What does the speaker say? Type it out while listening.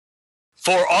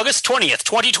For August 20th,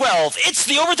 2012, it's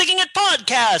the Overthinking It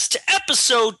podcast,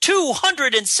 episode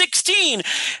 216.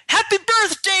 Happy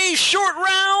birthday, Short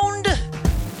Round!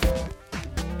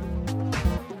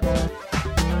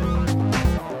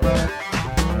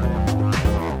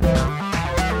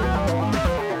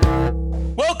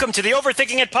 Welcome to the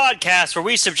Overthinking It podcast, where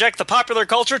we subject the popular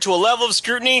culture to a level of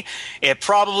scrutiny it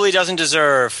probably doesn't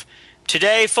deserve.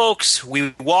 Today, folks,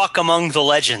 we walk among the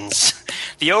legends.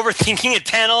 The Overthinking It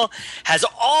panel has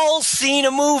all seen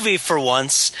a movie for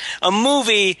once. A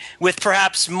movie with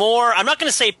perhaps more, I'm not going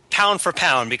to say pound for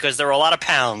pound because there are a lot of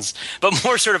pounds, but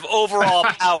more sort of overall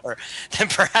power than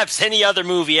perhaps any other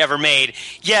movie ever made.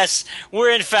 Yes,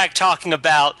 we're in fact talking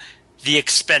about The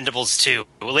Expendables 2.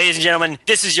 Ladies and gentlemen,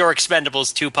 this is your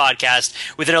Expendables 2 podcast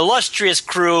with an illustrious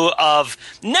crew of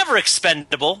never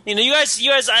expendable. You know, you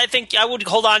guys, I think I would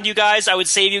hold on to you guys. I would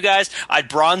save you guys. I'd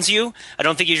bronze you. I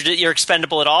don't think you're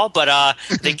expendable at all, but I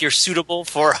think you're suitable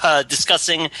for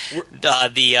discussing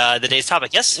the day's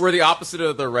topic. Yes? We're the opposite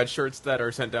of the red shirts that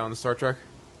are sent down to Star Trek.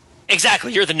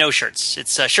 Exactly. You're the no shirts.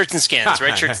 It's shirts and skins,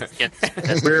 right? Shirts and skins.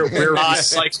 We're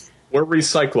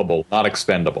recyclable, not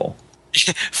expendable.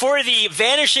 For the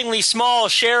vanishingly small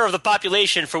share of the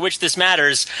population for which this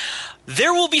matters,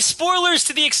 there will be spoilers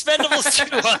to the Expendables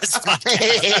 2 on this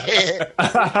podcast.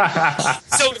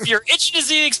 So if you're itching to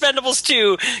see the Expendables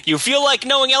 2, you feel like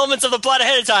knowing elements of the plot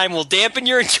ahead of time will dampen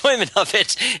your enjoyment of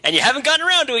it, and you haven't gotten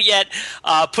around to it yet,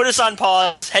 put us on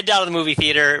pause, head down to the movie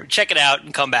theater, check it out,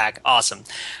 and come back. Awesome.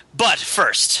 But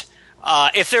first,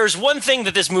 if there's one thing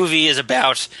that this movie is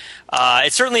about,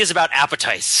 it certainly is about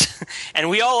appetites. And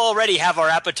we all already have our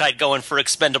appetite going for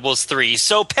Expendables 3.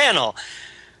 So, panel,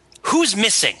 who's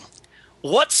missing?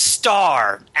 What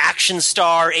star, action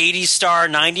star, 80s star,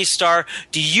 90s star,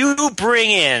 do you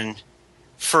bring in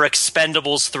for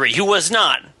Expendables 3? Who was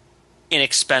not in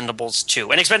Expendables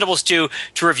 2? And Expendables 2,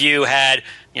 to review, had,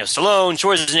 Stallone,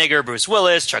 Schwarzenegger, Bruce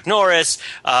Willis, Chuck Norris,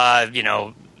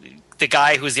 the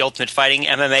guy who's the ultimate fighting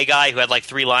MMA guy who had like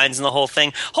 3 lines in the whole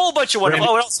thing. Whole bunch of wonderful.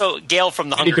 And also Gale from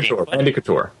the Hunger Games. Randy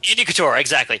Couture. Andy Couture,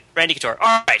 exactly. Randy Couture.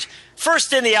 All right.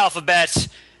 First in the alphabet,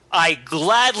 I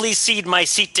gladly cede my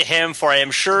seat to him, for I am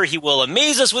sure he will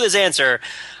amaze us with his answer.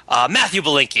 Matthew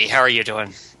Belinkie, how are you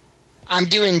doing? I'm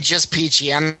doing just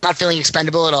peachy. I'm not feeling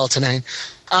expendable at all tonight.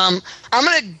 I'm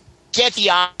going to get the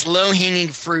low-hanging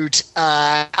fruit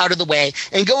out of the way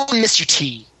and go with Mr.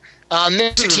 T.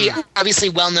 Mr. T, obviously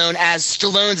well known as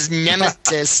Stallone's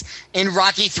nemesis in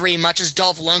Rocky III, much as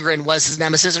Dolph Lundgren was his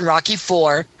nemesis in Rocky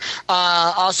IV.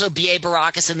 Also, B.A.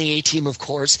 Baracus in the A-Team, of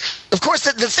course. Of course,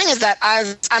 the thing is that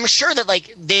I'm sure that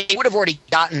they would have already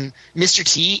gotten Mr.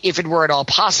 T if it were at all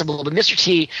possible. But Mr.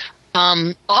 T,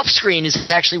 off-screen, is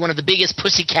actually one of the biggest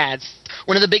pussycats,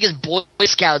 one of the biggest Boy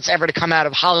Scouts ever to come out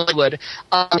of Hollywood.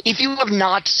 If you have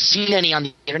not seen any on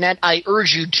the internet, I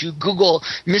urge you to Google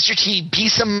Mr. T, Be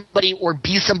Somebody or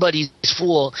Be Somebody's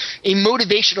Fool, a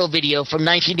motivational video from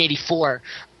 1984.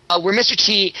 Where Mr.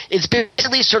 T is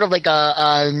basically sort of like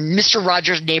a Mr.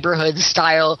 Rogers' Neighborhood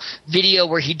style video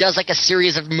where he does like a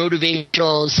series of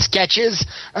motivational sketches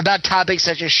about topics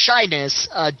such as shyness,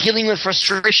 dealing with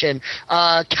frustration,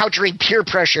 countering peer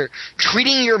pressure,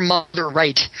 treating your mother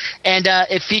right. And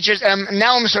it features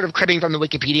now I'm sort of cribbing from the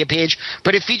Wikipedia page,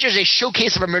 but it features a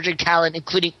showcase of emerging talent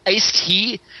including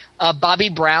Ice-T, Bobby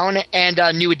Brown, and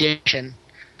New Edition.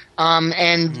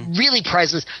 And really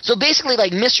priceless. So basically,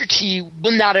 Mr. T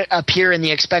will not appear in the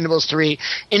Expendables 3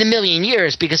 in a million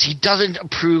years because he doesn't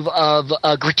approve of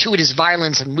gratuitous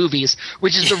violence in movies,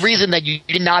 which is the reason that you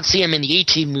did not see him in the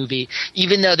A-Team movie,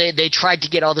 even though they tried to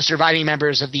get all the surviving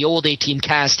members of the old A-Team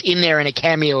cast in there in a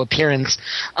cameo appearance,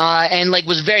 and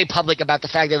was very public about the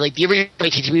fact that the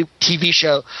original TV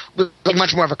show was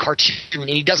much more of a cartoon, and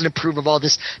he doesn't approve of all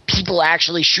this people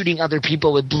actually shooting other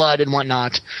people with blood and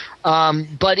whatnot.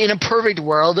 But in a perfect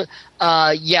world,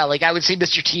 I would see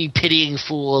Mr. T pitying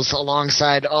fools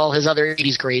alongside all his other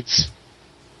 80s greats.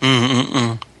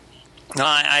 No,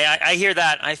 I hear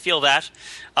that. I feel that.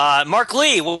 Mark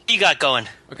Lee, what do you got going?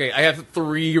 Okay, I have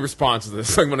 3 responses to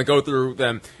this. I'm going to go through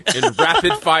them in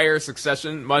rapid fire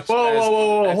succession. Hold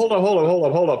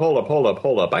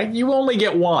up. You only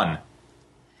get one.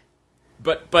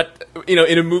 But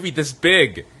in a movie this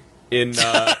big, in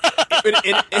a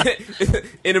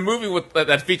movie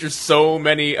that features so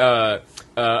many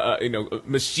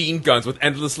machine guns with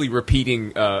endlessly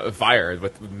repeating fire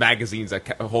with magazines that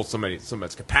hold so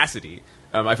much capacity,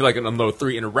 I feel like I'm low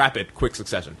 3 in a rapid, quick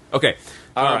succession. Okay,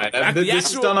 all right.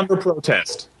 This is done under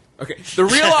protest. Okay, the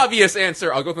real obvious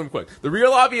answer. I'll go through them quick. The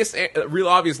real obvious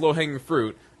low hanging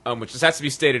fruit which just has to be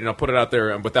stated, and I'll put it out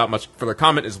there without much further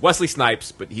comment, is Wesley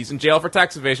Snipes, but he's in jail for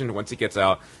tax evasion. Once he gets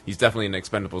out, he's definitely in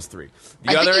Expendables 3.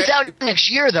 I think he's out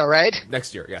next year, though, right?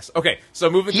 Next year, yes. Okay, so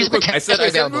moving through quickly. I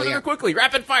said moving through quickly.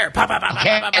 Rapid fire.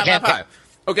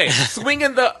 Okay,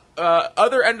 swinging the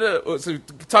other end of... So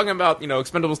talking about,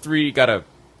 Expendables 3, gotta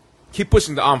keep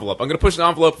pushing the envelope. I'm going to push the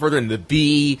envelope further in the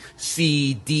B,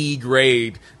 C, D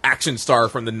grade action star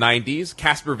from the 90s.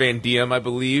 Casper Van Diem, I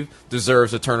believe,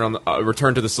 deserves a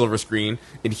return to the silver screen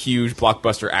in huge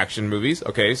blockbuster action movies.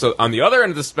 Okay, so on the other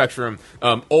end of the spectrum,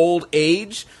 old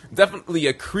age, definitely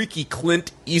a creaky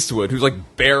Clint Eastwood, who's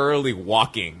like barely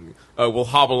walking, will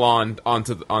hobble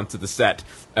onto the set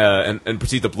and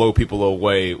proceed to blow people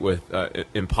away with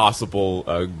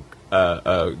impossible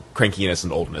crankiness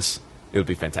and oldness. It would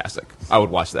be fantastic. I would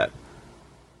watch that.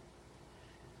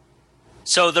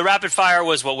 So the rapid fire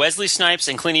was what, Wesley Snipes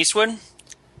and Clint Eastwood?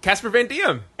 Casper Van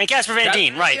Diem. And Casper Van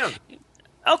Dien, right.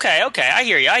 Okay, I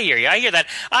hear you. I hear that.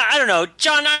 I don't know.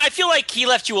 John, I feel like he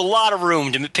left you a lot of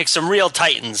room to pick some real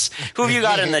titans. Who have you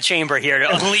got in the chamber here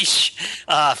to unleash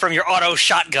from your auto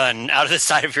shotgun out of the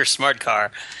side of your smart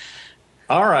car?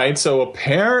 All right, so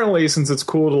apparently, since it's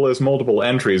cool to list multiple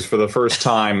entries for the first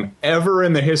time ever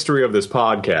in the history of this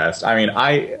podcast, I mean,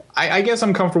 I guess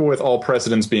I'm comfortable with all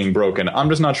precedents being broken. I'm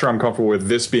just not sure I'm comfortable with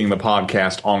this being the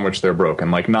podcast on which they're broken,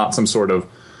 like not some sort of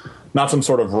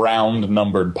round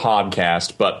numbered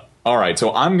podcast. But all right,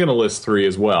 so I'm going to list 3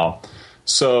 as well.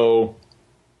 So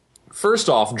first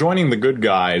off, joining the good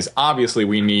guys, obviously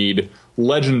we need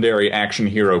legendary action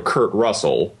hero Kurt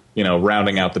Russell,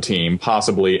 rounding out the team,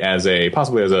 possibly as a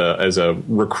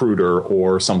recruiter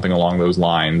or something along those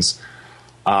lines.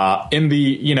 In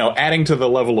the adding to the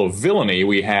level of villainy,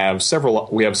 we have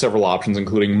several options,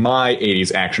 including my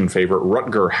 80s action favorite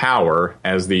Rutger Hauer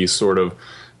as the sort of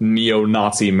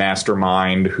neo-Nazi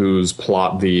mastermind whose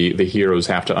plot the heroes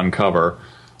have to uncover.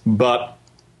 But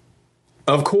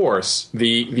of course,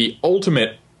 the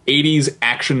ultimate 80s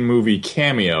action movie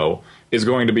cameo is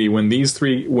going to be when the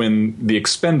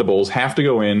Expendables have to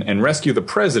go in and rescue the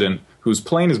president whose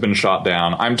plane has been shot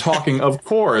down. I'm talking, of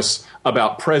course,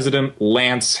 about President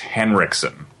Lance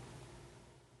Henriksen.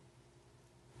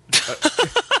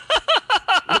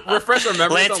 Refresh our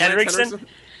memories. Lance Henriksen?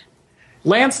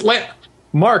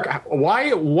 Mark,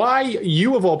 why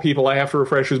you of all people, I have to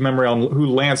refresh his memory on who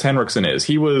Lance Henriksen is.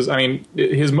 He was,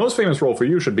 his most famous role for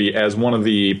you should be as one of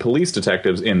the police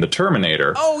detectives in The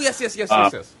Terminator. Oh, yes.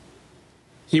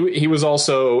 He was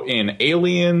also in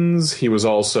Aliens. He was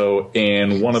also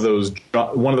in one of those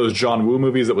John Woo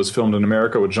movies that was filmed in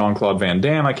America with Jean-Claude Van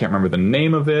Damme. I can't remember the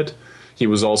name of it. He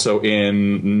was also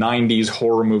in 90s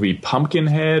horror movie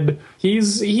Pumpkinhead.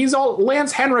 He's all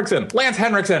Lance Henriksen.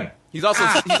 He's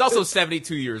also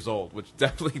 72 years old, which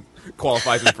definitely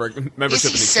qualifies him for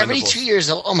membership in the Expendables. 72 years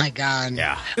old? Oh my god.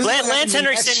 Yeah. Lance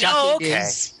Henriksen. Oh, okay.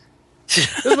 This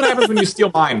is what happens when you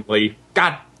steal mine, Lee.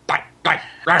 God.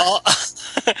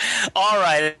 All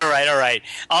right.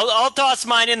 I'll toss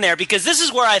mine in there because this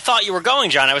is where I thought you were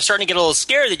going, John. I was starting to get a little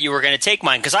scared that you were going to take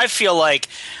mine because I feel like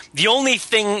the only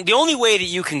way that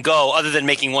you can go other than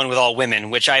making one with all women,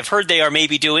 which I've heard they are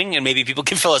maybe doing, and maybe people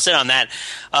can fill us in on that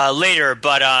later,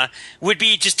 but would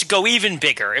be just to go even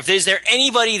bigger. Is there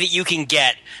anybody that you can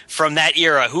get from that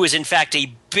era who is in fact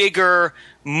a bigger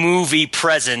movie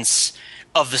presence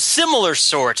of the similar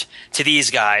sort to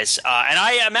these guys. And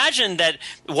I imagine that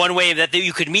one way that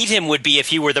you could meet him would be if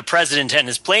he were the president and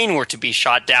his plane were to be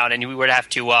shot down and we would have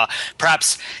to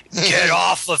perhaps get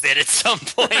off of it at some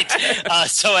point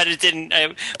so that it didn't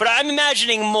but I'm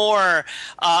imagining more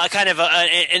kind of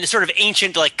a sort of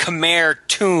ancient like Khmer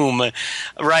tomb,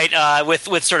 right,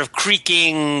 with sort of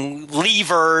creaking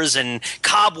levers and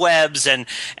cobwebs and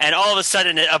all of a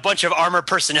sudden a bunch of armored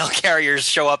personnel carriers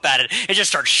show up at it and just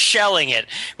start shelling it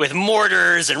with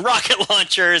mortars and rocket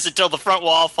launchers until the front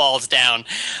wall falls down,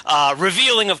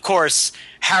 revealing, of course,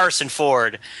 Harrison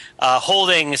Ford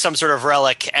holding some sort of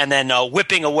relic and then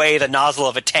whipping away the nozzle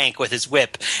of a tank with his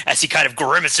whip as he kind of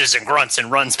grimaces and grunts and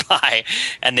runs by,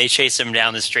 and they chase him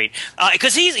down the street.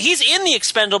 Because he's in the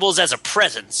Expendables as a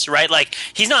presence, right? Like,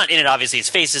 he's not in it, obviously. His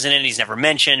face isn't in it. He's never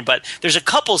mentioned. But there's a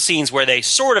couple scenes where they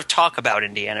sort of talk about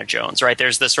Indiana Jones, right?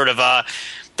 There's the sort of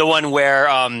the one where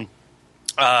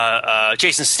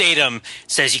Jason Statham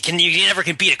says you never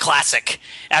can beat a classic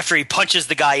after he punches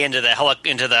the guy into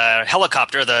the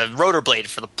helicopter, the rotor blade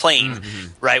for the plane,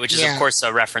 right? Which is of course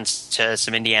a reference to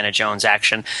some Indiana Jones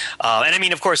action. And I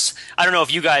mean, of course, I don't know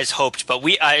if you guys hoped, but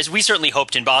we certainly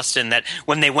hoped in Boston that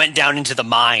when they went down into the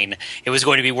mine, it was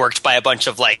going to be worked by a bunch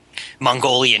of like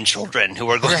Mongolian children who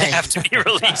were going to have to be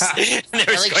released.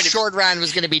 Short Round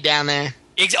was going to be down there.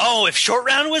 If Short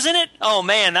Round was in it, oh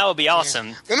man, that would be awesome.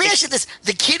 Yeah. Let me ask you this: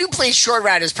 the kid who plays Short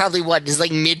Round is probably is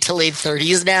like mid to late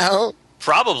 30s now.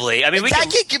 Probably. I mean, that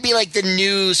kid could be like the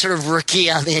new sort of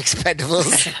rookie on the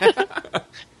Expendables.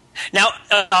 Now,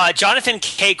 Jonathan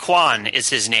K. Kwan is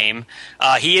his name.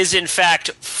 He is, in fact,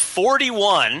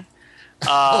 41.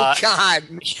 Oh, God.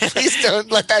 Please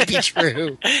don't let that be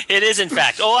true. It is, in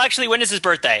fact. Oh, actually, when is his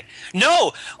birthday?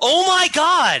 No! Oh, my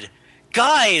God!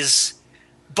 Guys,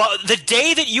 but the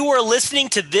day that you are listening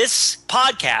to this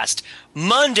podcast,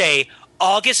 Monday,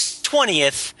 August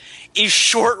 20th, is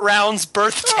Short Round's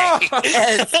birthday.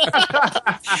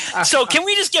 So can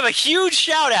we just give a huge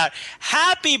shout out?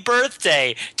 Happy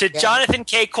birthday to Jonathan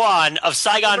K. Kwan of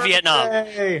Saigon, Vietnam.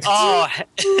 Oh,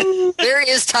 there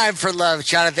is time for love,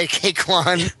 Jonathan K.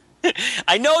 Kwan.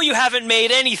 I know you haven't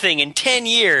made anything in 10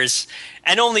 years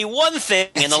and only one thing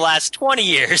in the last 20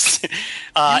 years.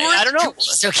 I don't know.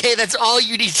 It's okay, that's all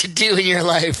you need to do in your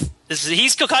life.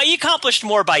 He accomplished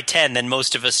more by 10 than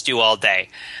most of us do all day.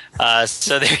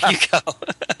 So there you go.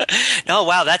 Oh,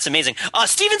 wow, that's amazing.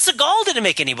 Steven Seagal didn't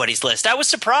make anybody's list. I was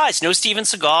surprised. No Steven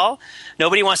Seagal?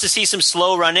 Nobody wants to see some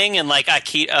slow running and like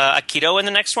Aikido in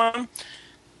the next one?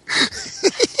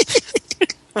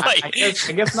 I guess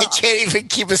not. I can't even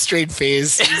keep a straight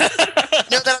face. No,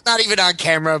 that I'm not even on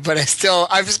camera, but I'm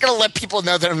just going to let people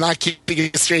know that I'm not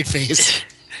keeping a straight face.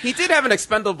 He did have an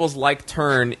Expendables-like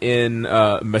turn in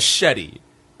Machete,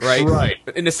 right? Right.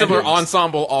 In a similar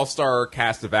ensemble all-star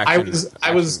cast of action.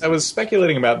 I was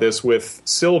speculating about this with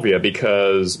Sylvia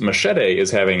because Machete is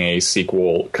having a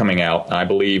sequel coming out, I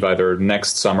believe, either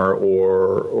next summer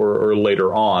or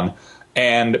later on.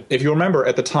 And if you remember,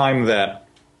 at the time that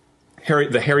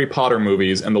the Harry Potter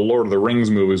movies and the Lord of the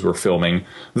Rings movies were filming,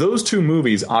 those two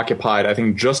movies occupied, I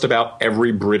think, just about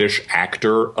every British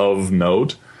actor of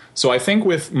note. So I think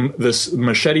with this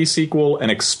Machete sequel and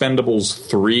Expendables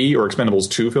 3 or Expendables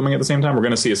 2 filming at the same time, we're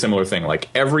going to see a similar thing. Like,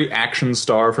 every action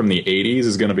star from the 80s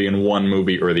is going to be in one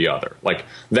movie or the other. Like,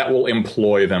 that will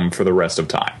employ them for the rest of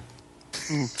time.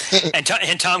 And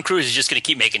Tom Cruise is just going to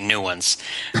keep making new ones.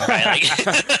 Right?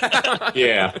 Like,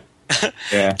 yeah.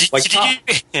 Yeah. Like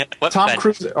Tom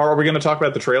Cruise. Are we going to talk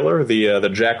about the trailer, the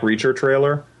Jack Reacher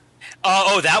trailer?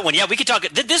 Oh, that one. Yeah, we could talk.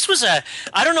 This was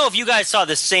I don't know if you guys saw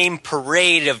the same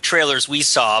parade of trailers we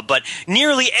saw, but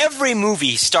nearly every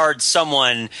movie starred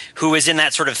someone who was in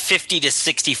that sort of 50 to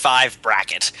 65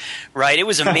 bracket, right? It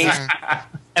was amazing.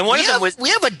 And we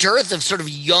have a dearth of sort of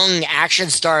young action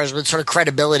stars with sort of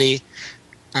credibility.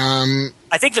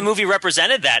 I think the movie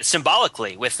represented that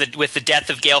symbolically with the death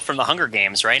of Gale from the Hunger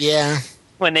Games, right? Yeah.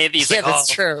 When he's like, that's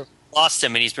true. Lost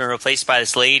him and he's been replaced by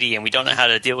this lady and we don't know how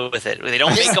to deal with it. They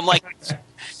don't make him like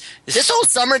this whole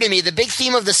summer. To me, the big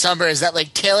theme of the summer is that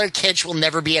like Taylor Kitsch will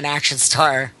never be an action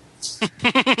star,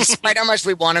 despite how much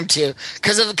we want him to,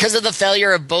 because of the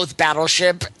failure of both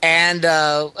Battleship and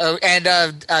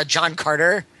John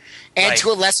Carter, and right. To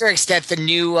a lesser extent the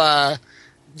new what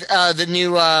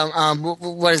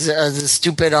is it, the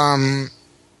stupid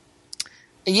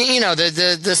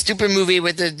the stupid movie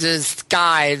with the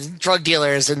guy, drug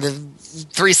dealers, and the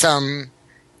threesome,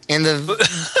 and the.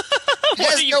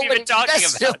 What are you even talking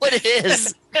about? Know what it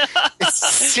is. It's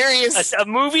serious. A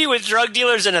movie with drug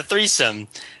dealers and a threesome.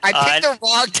 I picked the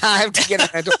wrong time to get a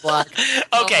mental block.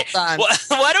 Okay,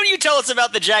 why don't you tell us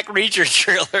about the Jack Reacher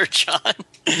trailer, John?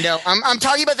 No, I'm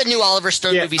talking about the new Oliver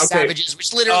Stone movie, okay. Savages,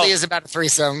 which literally is about a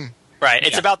threesome. Right,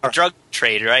 it's about the drug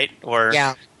trade, right? Or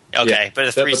yeah. Okay, but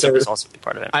the threesome is also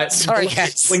part of it. Sorry,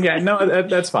 guys. Yeah, no,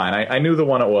 that's fine. I knew the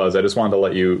one it was. I just wanted to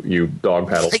let you dog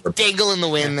paddle. Like dangle in the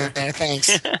wind there.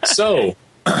 Thanks. So,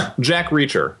 Jack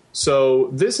Reacher. So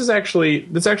this actually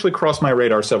crossed my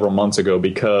radar several months ago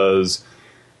because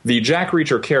the Jack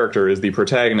Reacher character is the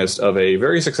protagonist of a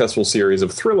very successful series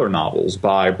of thriller novels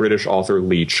by British author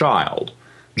Lee Child.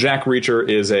 Jack Reacher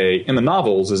in the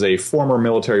novels is a former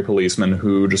military policeman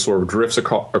who just sort of drifts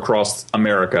across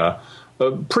America,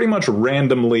 pretty much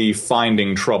randomly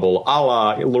finding trouble, a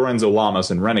la Lorenzo Lamas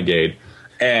in Renegade.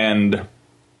 And,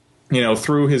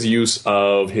 through his use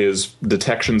of his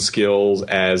detection skills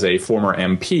as a former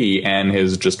MP and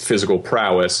his just physical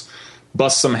prowess,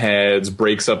 busts some heads,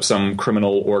 breaks up some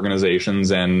criminal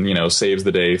organizations, and, saves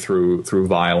the day through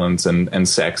violence and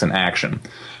sex and action.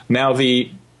 Now,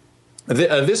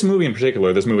 this movie in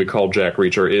particular, this movie called Jack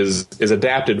Reacher, is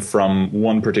adapted from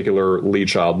one particular Lee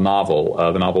Child novel,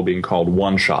 the novel being called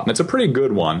One Shot. And it's a pretty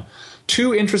good one.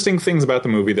 Two interesting things about the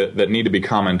movie that need to be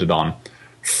commented on.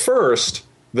 First,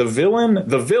 the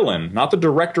villain, not the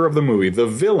director of the movie, the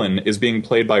villain is being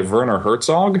played by Werner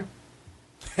Herzog.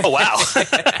 Oh, wow.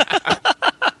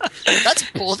 That's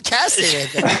bold casting.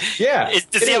 Yeah.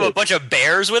 Does he have a bunch of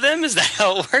bears with him? Is that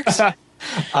how it works?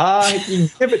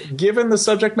 Given the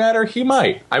subject matter, he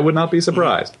might. I would not be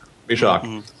surprised. Be shocked.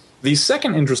 The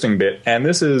second interesting bit, and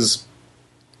this was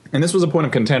a point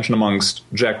of contention amongst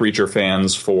Jack Reacher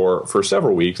fans for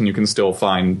several weeks, and you can still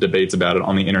find debates about it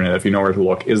on the internet if you know where to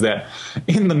look, is that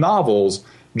in the novels,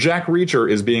 Jack Reacher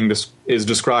is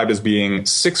described as being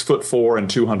 6'4" and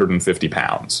 250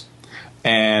 pounds.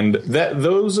 And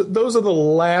those are the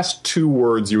last two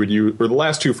words you would use, or the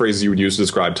last two phrases you would use to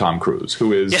describe Tom Cruise,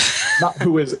 who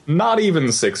is not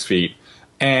even 6 feet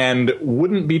and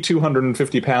wouldn't be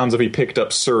 250 pounds if he picked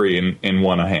up Surrey in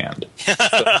one hand.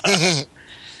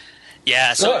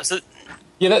 Yeah. It was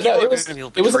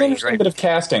an interesting bit of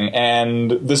casting, and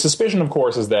the suspicion, of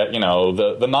course, is that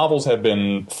the novels have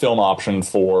been film optioned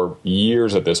for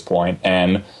years at this point,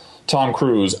 and Tom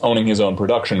Cruise, owning his own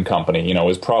production company,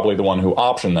 is probably the one who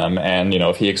optioned them. And,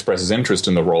 if he expresses interest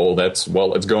in the role, it's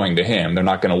going to him. They're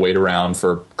not going to wait around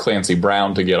for Clancy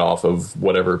Brown to get off of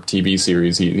whatever TV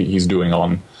series he's doing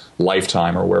on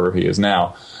Lifetime or wherever he is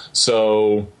now.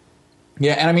 So,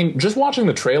 yeah, and I mean, just watching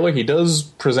the trailer, he does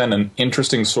present an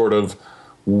interesting sort of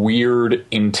weird,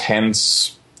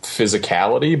 intense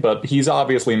physicality, but he's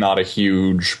obviously not a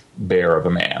huge bear of a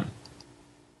man.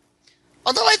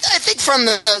 Although I think from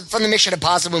the Mission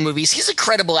Impossible movies, he's a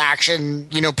credible action,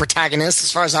 protagonist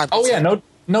as far as I'm concerned. Oh yeah,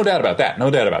 no doubt about that.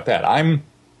 No doubt about that. I'm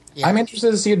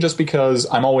interested to see it just because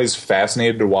I'm always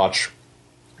fascinated to watch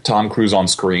Tom Cruise on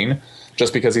screen,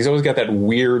 just because he's always got that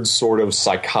weird sort of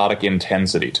psychotic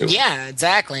intensity to it. Yeah,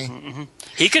 exactly. Mm-hmm.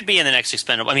 He could be in the next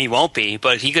Expendable. I mean, he won't be,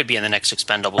 but he could be in the next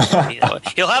Expendable movie.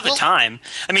 He'll have the time.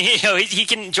 I mean, he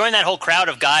can join that whole crowd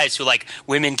of guys who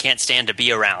women can't stand to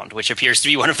be around, which appears to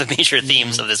be one of the major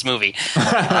themes of this movie.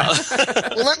 Well,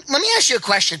 let me ask you a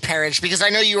question, Parrish, because I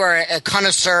know you are a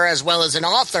connoisseur as well as an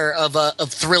author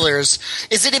of thrillers.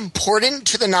 Is it important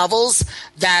to the novels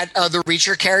that the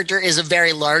Reacher character is a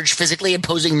very large, physically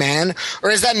imposing man, or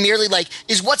is that merely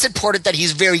is what's important that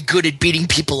he's very good at beating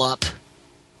people up?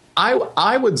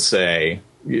 I would say,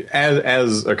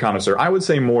 as a connoisseur, I would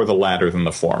say more the latter than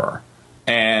the former.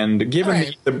 And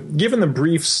given the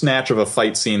brief snatch of a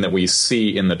fight scene that we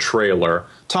see in the trailer,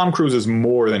 Tom Cruise is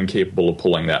more than capable of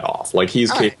pulling that off.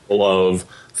 He's capable of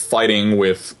fighting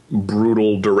with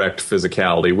brutal, direct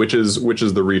physicality, which is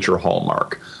the Reacher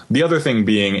hallmark. The other thing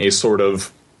being a sort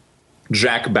of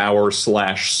Jack Bauer /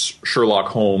 Sherlock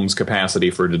Holmes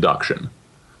capacity for deduction.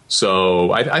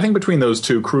 So I think between those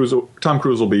two, Tom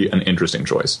Cruise will be an interesting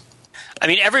choice. I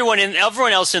mean, everyone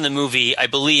else in the movie, I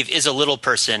believe, is a little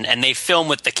person, and they film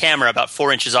with the camera about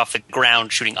 4 inches off the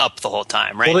ground, shooting up the whole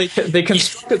time, right? Well, they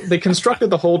constructed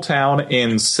the whole town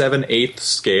in 7/8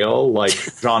 scale, like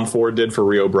John Ford did for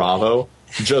Rio Bravo,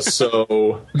 just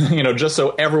so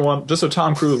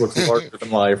Tom Cruise looks larger than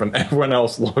life, and everyone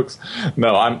else looks.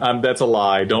 No, that's a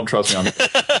lie. Don't trust me on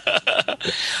that.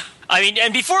 I mean,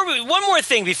 and one more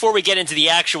thing before we get into the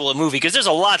actual movie, because there's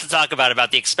a lot to talk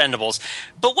about the Expendables.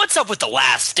 But what's up with The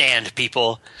Last Stand,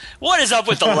 people? What is up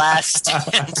with The Last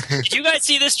Stand? Did you guys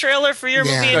see this trailer for your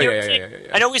movie? Yeah.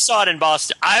 I know we saw it in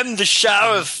Boston. I'm the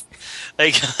sheriff.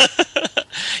 He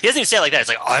doesn't even say it like that. It's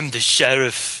like, I'm the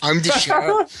sheriff. I'm the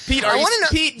sheriff. Pete,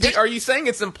 are you saying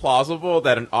it's implausible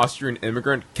that an Austrian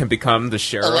immigrant can become the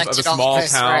sheriff of a small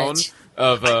town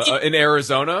in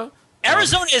Arizona?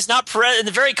 Arizona is not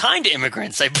very kind to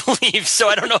immigrants, I believe, so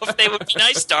I don't know if they would be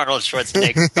nice to Arnold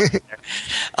Schwarzenegger.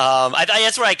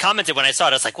 That's what I commented when I saw it.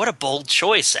 I was like, what a bold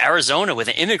choice, Arizona with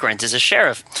an immigrant as a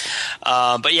sheriff.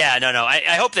 But yeah, no.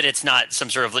 I hope that it's not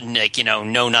some sort of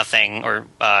know-nothing or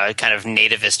kind of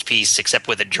nativist piece, except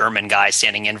with a German guy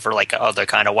standing in for other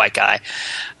kind of white guy.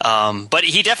 But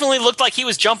he definitely looked like he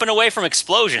was jumping away from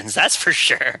explosions, that's for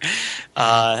sure.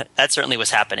 That certainly was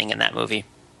happening in that movie.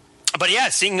 But yeah,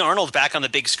 seeing Arnold back on the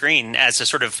big screen as a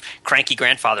sort of cranky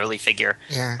grandfatherly figure.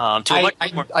 Yeah.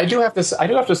 I do have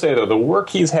to say though, the work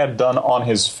he's had done on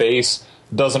his face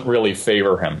doesn't really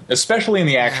favor him, especially in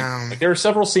the action. There are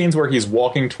several scenes where he's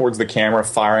walking towards the camera,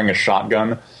 firing a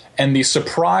shotgun, and the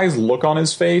surprised look on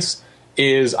his face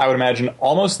is, I would imagine,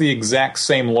 almost the exact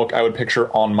same look I would picture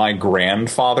on my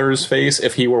grandfather's face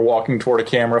if he were walking toward a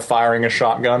camera, firing a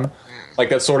shotgun.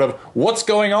 That sort of, what's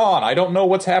going on? I don't know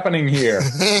what's happening here.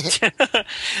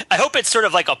 I hope it's sort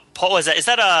of like a... Is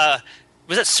that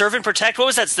was that Serve and Protect? What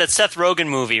was that Seth Rogen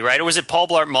movie, right? Or was it Paul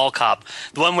Blart Mall Cop?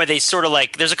 The one where they sort of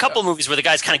like, there's a couple movies where the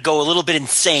guys kind of go a little bit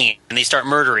insane and they start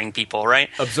murdering people, right?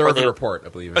 Observe and Report, I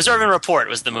believe. Observe and Report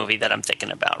was the movie that I'm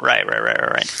thinking about. Right.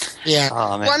 Yeah.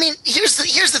 Oh, well, I mean, here's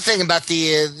the thing about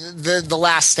the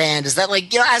Last Stand is that,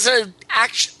 like, you know,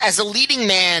 as a leading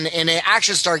man and an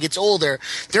action star gets older,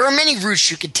 there are many routes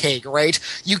you could take, right?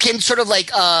 You can sort of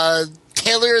like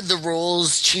tailor the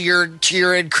roles to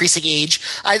your increasing age.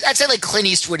 I'd say like Clint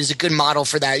Eastwood is a good model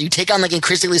for that. You take on like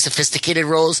increasingly sophisticated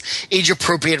roles,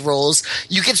 age-appropriate roles.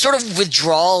 You can sort of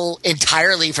withdraw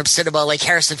entirely from cinema, like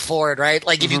Harrison Ford, right?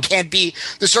 Like if you can't be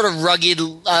the sort of rugged,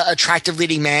 attractive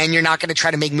leading man, you're not going to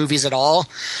try to make movies at all.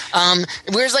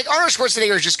 Whereas like Arnold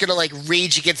Schwarzenegger is just going to like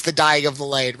rage against the dying of the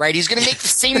light, right? He's going to make the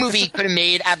same movie he could have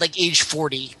made at like age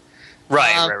 40.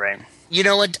 Right. You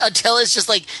know, until it's just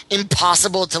like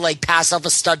impossible to like pass off a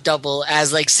stunt double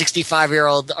as like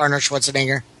 65-year-old Arnold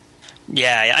Schwarzenegger.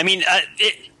 Yeah. I mean,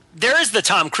 there is the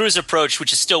Tom Cruise approach,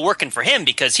 which is still working for him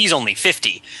because he's only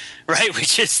 50, right?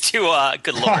 Which is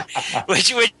good Lord,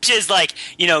 which is like,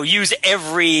 you know, use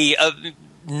every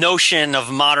notion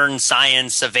of modern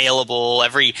science available,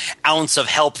 every ounce of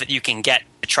help that you can get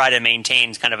to try to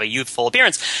maintain kind of a youthful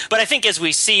appearance. But I think as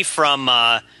we see from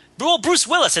Bruce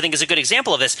Willis, I think, is a good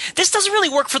example of this. This doesn't really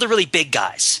work for the really big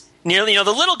guys. Nearly, you know,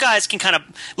 the little guys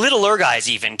littler guys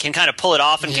even can kind of pull it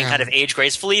off and can kind of age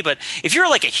gracefully. But if you're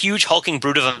like a huge hulking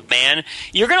brute of a man,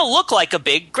 you're going to look like a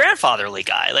big grandfatherly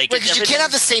guy. Like, because you can't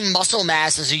have the same muscle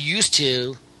mass as you used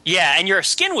to. Yeah, and your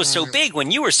skin was so big when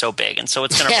you were so big, and so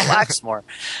it's going to relax more.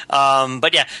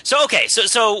 But yeah, so okay,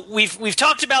 so we've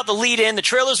talked about the lead-in. The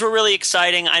trailers were really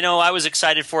exciting. I know I was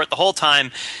excited for it the whole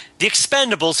time. The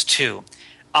Expendables 2.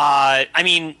 I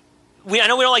mean, I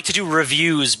know we don't like to do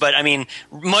reviews, but I mean,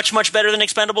 much better than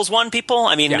Expendables 1, people?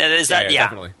 I mean, is that... Yeah,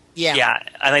 definitely. Yeah.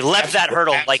 And they leapt that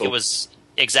hurdle like it was...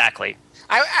 Exactly.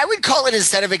 I would call it,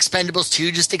 instead of Expendables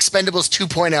 2, just Expendables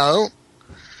 2.0.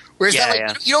 Whereas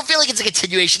you don't feel like it's a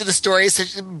continuation of the story,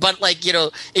 but like, you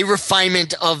know, a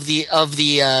refinement of the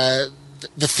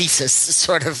thesis,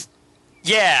 sort of.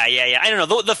 Yeah. I don't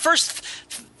know. The first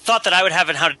thought that I would have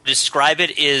on how to describe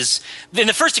it is, in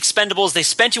the first Expendables, they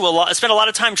spent a lot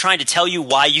of time trying to tell you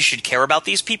why you should care about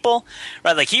these people,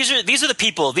 right? Like, these are the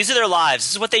people, these are their lives,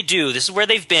 this is what they do, this is where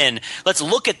they've been. Let's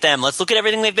look at them. Let's look at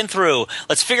everything they've been through.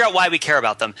 Let's figure out why we care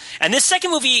about them. And this second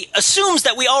movie assumes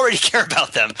that we already care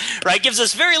about them, right? Gives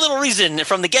us very little reason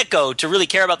from the get-go to really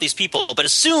care about these people, but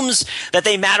assumes that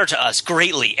they matter to us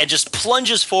greatly and just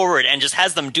plunges forward and just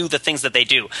has them do the things that they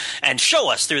do and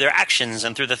show us through their actions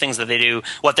and through the things that they do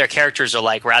what their characters are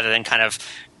like, rather than kind of,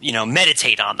 you know,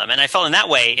 meditate on them. And I felt in that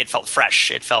way it felt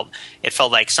fresh. It felt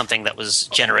like something that was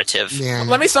generative. Yeah.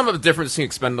 Let me sum up the difference between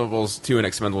Expendables 2 and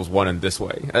Expendables 1 in this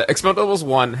way. Expendables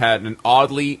 1 had an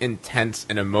oddly intense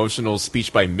and emotional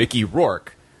speech by Mickey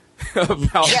Rourke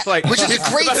about which is a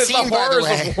great scene, the horrors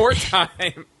by the way. of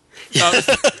wartime.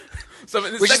 So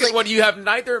in the second one, you have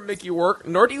neither Mickey Rourke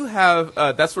nor do you have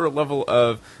that sort of level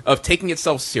of taking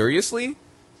itself seriously.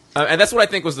 And that's what I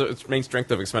think was the main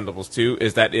strength of Expendables 2,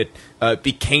 is that it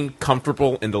became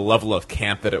comfortable in the level of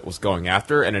camp that it was going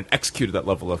after, and it executed that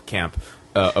level of camp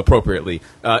appropriately.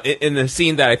 In the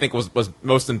scene that I think was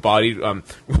most embodied, when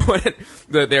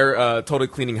they're totally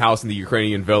cleaning house in the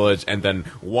Ukrainian village, and then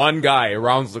one guy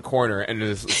rounds the corner and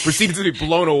proceeds to be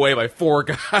blown away by four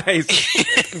guys.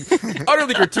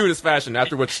 Utterly gratuitous fashion,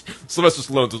 after which Sylvester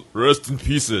Stallone says, "Rest in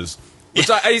pieces." Which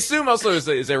I assume also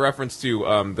is a reference to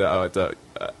the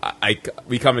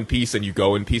 "We come in peace and you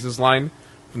go in pieces" line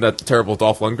from that terrible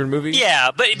Dolph Lundgren movie.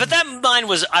 Yeah, but that line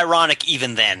was ironic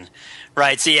even then,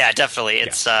 right? So yeah, definitely,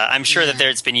 it's. I'm sure that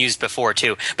it's been used before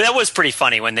too. But that was pretty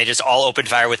funny when they just all opened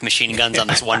fire with machine guns on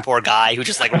this one poor guy who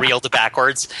just like reeled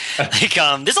backwards. Like,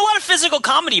 there's a lot of physical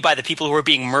comedy by the people who are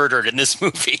being murdered in this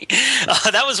movie.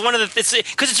 That was one of the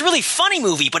because it's a really funny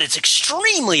movie, but it's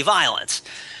extremely violent.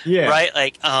 Yeah. Right?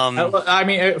 Like, I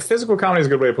mean, physical comedy is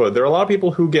a good way to put it. There are a lot of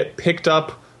people who get picked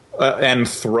up and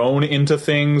thrown into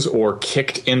things, or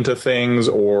kicked into things,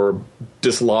 or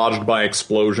dislodged by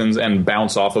explosions and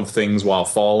bounce off of things while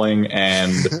falling.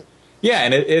 And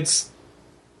and it's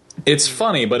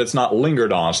funny, but it's not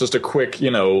lingered on. It's just a quick,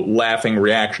 laughing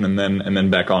reaction, and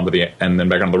then back onto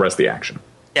the rest of the action.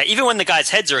 Yeah, even when the guys'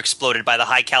 heads are exploded by the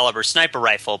high-caliber sniper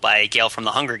rifle by Gale from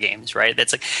the Hunger Games, right?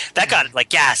 That's like that got like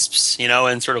gasps,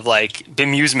 and sort of like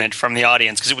bemusement from the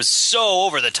audience because it was so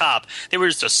over the top. They were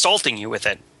just assaulting you with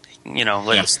it, like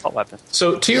an assault weapon.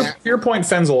 So to your point,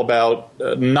 Fenzel, about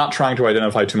not trying to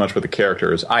identify too much with the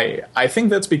characters, I think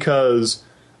that's because,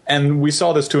 and we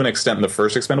saw this to an extent in the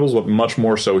first Expendables, but much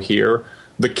more so here,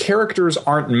 the characters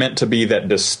aren't meant to be that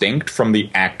distinct from the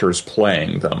actors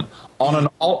playing them. On an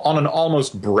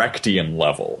almost Brechtian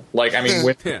level. Like, I mean,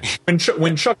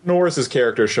 when Chuck Norris's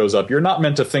character shows up, you're not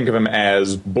meant to think of him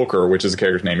as Booker, which is the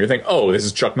character's name. You think, oh, this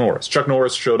is Chuck Norris. Chuck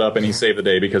Norris showed up and he saved the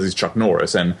day because he's Chuck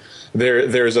Norris. And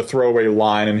there's a throwaway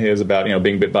line in his about,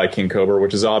 being bit by King Cobra,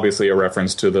 which is obviously a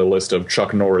reference to the list of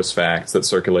Chuck Norris facts that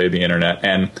circulated the internet.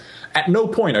 And at no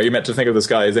point are you meant to think of this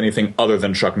guy as anything other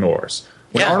than Chuck Norris.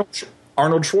 When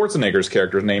Arnold Schwarzenegger's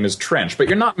character's name is Trench, but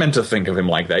you're not meant to think of him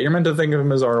like that. You're meant to think of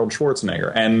him as Arnold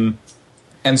Schwarzenegger,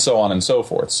 and so on and so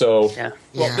forth. So,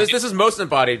 this is most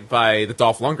embodied by the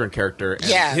Dolph Lundgren character,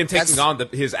 and him taking on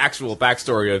his actual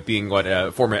backstory of being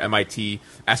a former MIT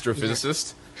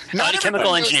astrophysicist.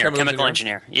 Chemical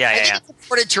engineer. Yeah. I think it's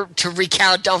important to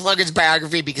recount Dolph Lundgren's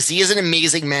biography because he is an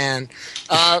amazing man.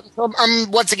 I'm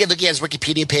once again looking at his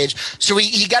Wikipedia page. So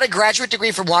he got a graduate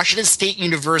degree from Washington State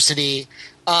University.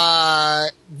 Then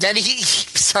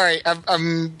it's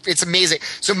amazing.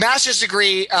 So master's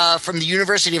degree from the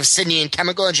University of Sydney in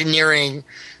chemical engineering.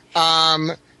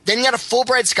 Then he got a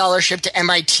Fulbright scholarship to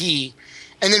MIT.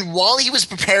 And then while he was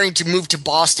preparing to move to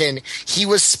Boston, he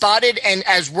was spotted and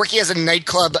as working as a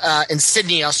nightclub in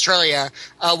Sydney, Australia,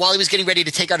 while he was getting ready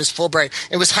to take out his Fulbright,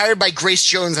 and was hired by Grace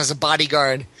Jones as a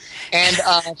bodyguard. And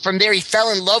from there, he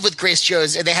fell in love with Grace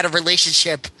Jones, and they had a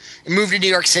relationship, and moved to New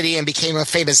York City and became a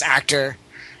famous actor,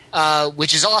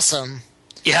 which is awesome.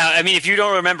 Yeah, I mean, if you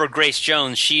don't remember Grace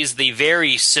Jones, she's the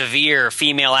very severe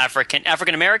female African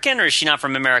American, or is she not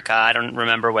from America? I don't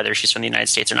remember whether she's from the United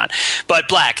States or not. But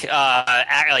black,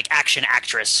 like action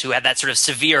actress who had that sort of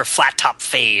severe flat top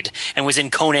fade and was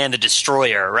in Conan the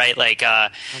Destroyer, right? Like,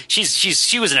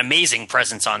 she was an amazing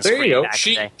presence on screen. There you go.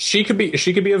 She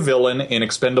could be a villain in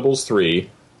Expendables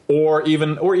 3. Or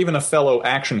even a fellow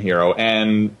action hero,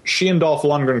 and she and Dolph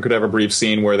Lundgren could have a brief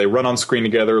scene where they run on screen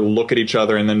together, look at each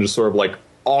other, and then just sort of like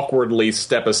awkwardly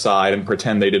step aside and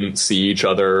pretend they didn't see each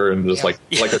other, and just like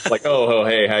oh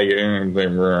hey, how you?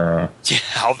 Yeah,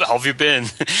 how have you been?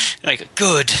 Like,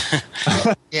 good.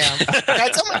 Yeah,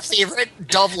 that's my favorite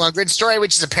Dolph Lundgren story,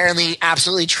 which is apparently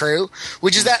absolutely true.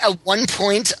 Which is that at one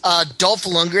point, Dolph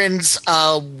Lundgren's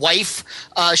wife,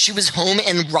 she was home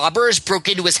and robbers broke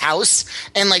into his house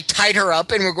and like tied her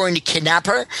up and were going to kidnap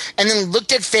her, and then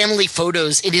looked at family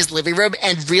photos in his living room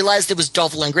and realized it was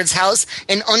Dolph Lundgren's house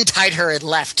and untied her and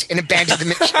left and abandoned the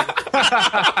mission.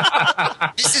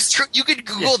 This is true. You could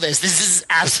Google this. This is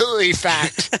absolutely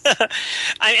fact.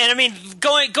 I mean,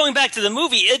 going back to the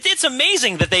movie, it's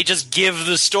amazing that they just give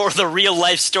the real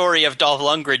life story of Dolph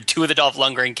Lundgren to the Dolph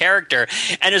Lundgren character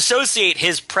and associate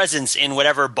his presence in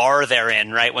whatever bar they're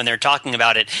in, right, when they're talking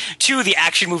about it, to the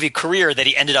action movie career that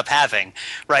he ended up having,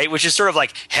 right, which is sort of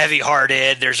like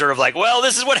heavy-hearted. They're sort of like, well,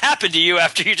 this is what happened to you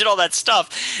after you did all that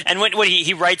stuff. And when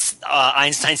he writes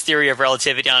Einstein's theory of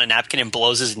relativity on a napkin and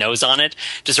blows his nose on it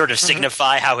to sort of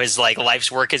signify how his like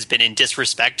life's work has been in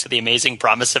disrespect to the amazing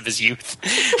promise of his youth,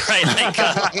 right? Like,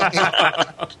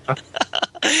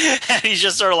 and he's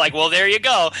just sort of like, well, there you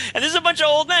go. And there's a bunch of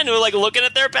old men who are like looking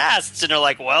at their pasts and they're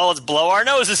like, well, let's blow our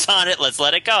noses on it. Let's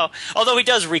let it go. Although he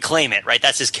does reclaim it, right?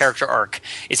 That's his character arc.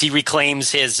 Is he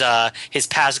reclaims his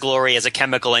past glory as a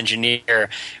chemical engineer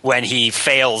when he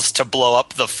fails to blow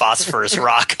up the phosphorus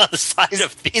rock on the side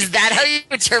of the. Is that how you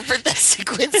interpret that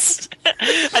sequence?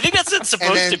 I think that's what it's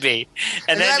supposed to be.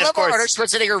 And then I love how Arnold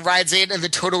Schwarzenegger rides in the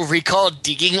Total Recall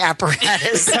digging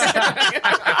apparatus.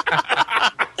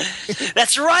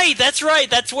 That's right.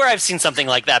 That's where I've seen something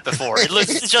like that before. It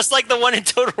looks just like the one in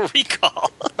Total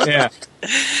Recall. Yeah.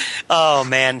 Oh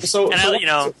man.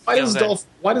 Why does Dolph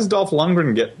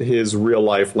Lundgren get his real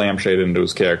life lampshade into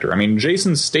his character? I mean,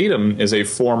 Jason Statham is a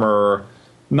former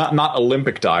not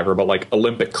Olympic diver, but like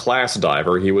Olympic class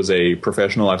diver. He was a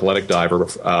professional athletic diver.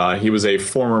 He was a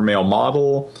former male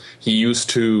model. He used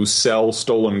to sell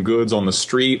stolen goods on the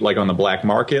street, like on the black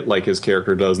market, like his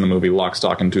character does in the movie Lock,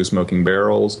 Stock, and Two Smoking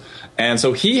Barrels. And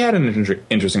so he had an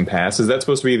interesting past. Is that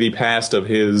supposed to be the past of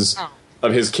his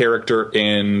character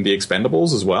in The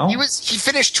Expendables as well? He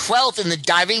finished 12th in the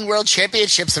Diving World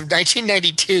Championships of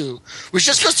 1992, which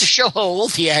just goes to show how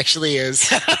old he actually is.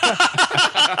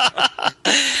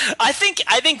 I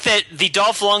think that the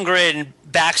Dolph Lundgren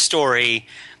backstory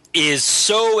is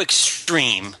so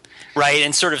extreme, right,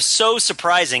 and sort of so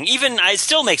surprising. Even it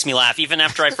still makes me laugh, even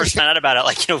after I first found out about it,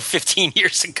 15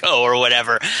 years ago or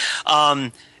whatever.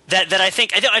 That I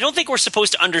don't think we're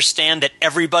supposed to understand that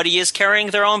everybody is carrying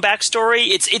their own backstory.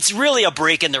 It's really a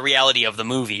break in the reality of the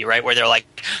movie, right? Where they're like,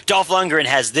 Dolph Lundgren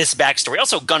has this backstory.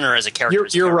 Also, Gunnar as a character.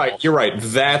 You're right.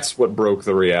 That's what broke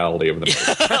the reality of the movie.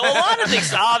 A lot of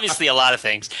things. Obviously, a lot of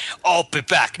things. I'll be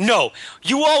back. No,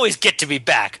 you always get to be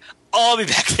back. I'll be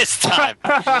back this time.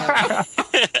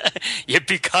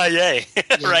 Yippee-ki-yay.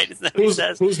 Right? Isn't that what he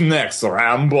says? Who's next,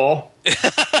 Rambo?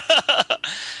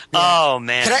 Oh,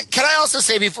 man. Can I also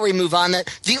say before we move on that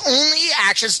the only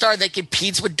action star that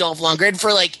competes with Dolph Lundgren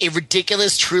for like a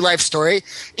ridiculous true life story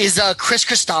is Chris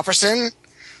Christopherson.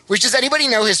 Which, does anybody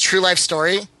know his true life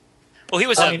story? Well, he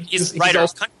was he's a writer.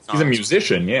 He's a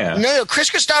musician, yeah. No, Chris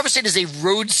Christopherson is a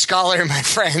Rhodes Scholar, my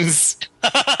friends.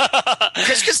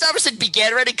 Chris Christopherson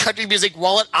began writing country music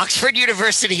while at Oxford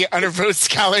University on a Rhodes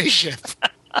Scholarship.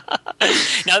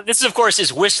 Now, this, of course,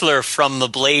 is Whistler from the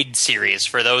Blade series,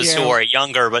 for those who are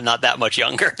younger but not that much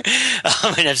younger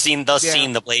and have seen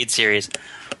the Blade series.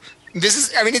 This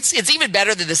is, I mean, it's even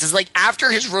better than this. Is like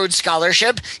after his Rhodes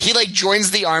Scholarship, he like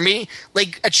joins the army,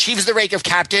 like achieves the rank of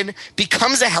captain,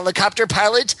 becomes a helicopter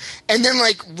pilot, and then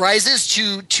like rises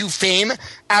to fame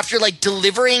after like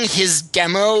delivering his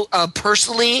demo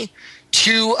personally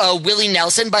to Willie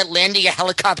Nelson by landing a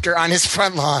helicopter on his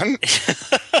front lawn.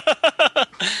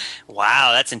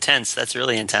 Wow, that's intense. That's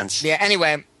really intense. Yeah.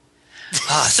 Anyway.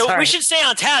 So we should stay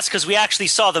on task because we actually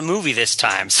saw the movie this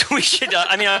time. So we should,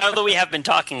 although we have been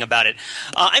talking about it.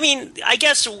 I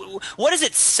guess, what does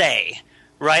it say,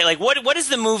 right? Like, what is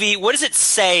the movie, what does it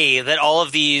say that all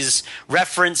of these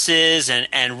references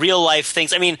and real-life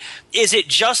things, I mean, is it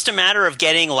just a matter of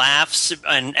getting laughs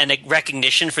and a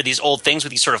recognition for these old things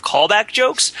with these sort of callback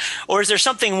jokes? Or is there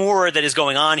something more that is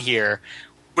going on here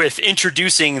with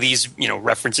introducing these,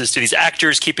 references to these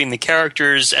actors, keeping the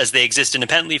characters as they exist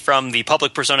independently from the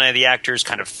public persona of the actors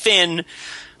kind of thin?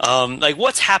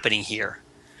 What's happening here?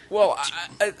 Well,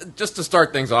 just to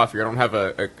start things off here, I don't have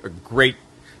a great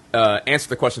answer to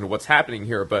the question of what's happening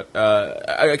here, but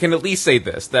I can at least say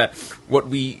this, that what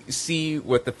we see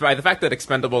with by the fact that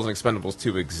Expendables and Expendables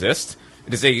 2 exist,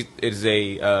 it is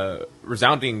a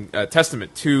resounding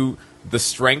testament to the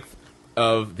strength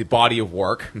of the body of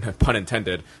work, pun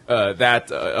intended, of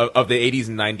the 80s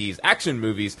and 90s action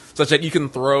movies, such that you can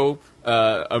throw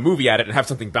a movie at it and have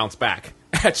something bounce back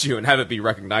at you and have it be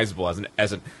recognizable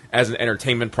as an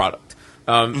entertainment product.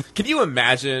 Can you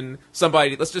imagine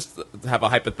somebody? Let's just have a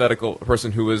hypothetical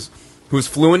person who is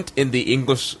fluent in the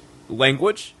English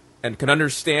language and can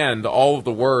understand all of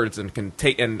the words and can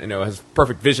take and has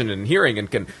perfect vision and hearing and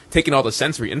can take in all the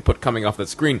sensory input coming off that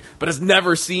screen, but has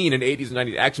never seen an 80s and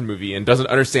 90s action movie and doesn't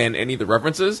understand any of the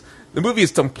references. The movie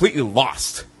is completely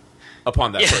lost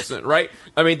upon that person, right?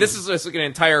 I mean, this is just like an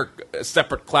entire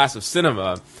separate class of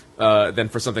cinema than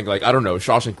for something like, I don't know,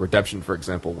 Shawshank Redemption, for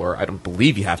example, where I don't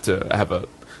believe you have to have a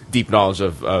deep knowledge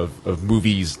of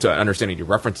movies to understand any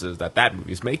references that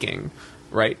movie is making,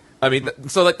 right? I mean,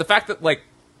 so like the fact that like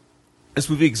this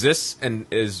movie exists and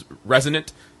is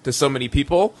resonant to so many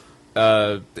people,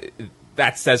 that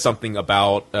says something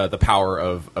about the power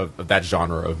of that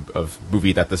genre of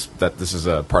movie that this is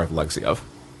a part of the legacy of.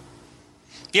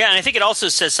 Yeah, and I think it also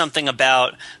says something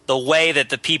about the way that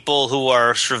the people who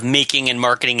are sort of making and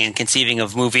marketing and conceiving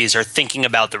of movies are thinking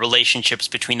about the relationships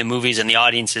between the movies and the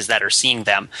audiences that are seeing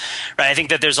them. Right? I think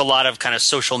that there's a lot of kind of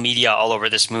social media all over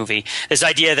this movie. This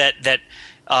idea that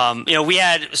we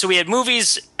had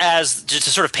movies as just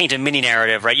to sort of paint a mini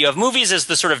narrative, right? You have movies as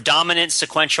the sort of dominant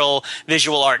sequential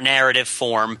visual art narrative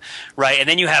form, right? And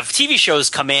then you have TV shows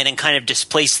come in and kind of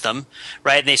displace them,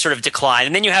 right? And they sort of decline.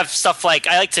 And then you have stuff like,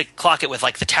 I like to clock it with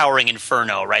like The Towering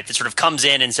Inferno, right? That sort of comes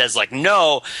in and says like,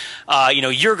 no,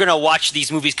 you're going to watch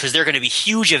these movies because they're going to be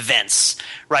huge events,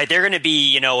 right? They're going to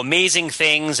be, amazing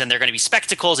things and they're going to be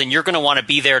spectacles and you're going to want to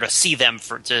be there to see them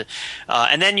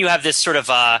and then you have this sort of,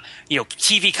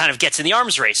 TV kind of gets in the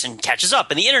arms race and catches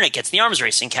up, and the internet gets in the arms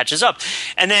race and catches up.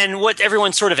 And then what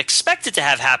everyone sort of expected to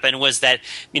have happen was that,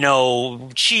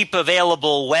 cheap,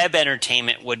 available web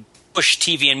entertainment would push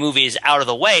TV and movies out of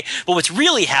the way. But what's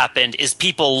really happened is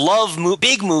people love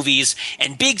big movies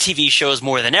and big TV shows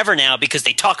more than ever now because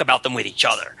they talk about them with each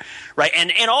other, right?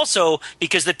 And also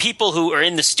because the people who are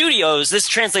in the studios, this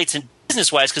translates in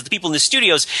business-wise because the people in the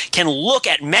studios can look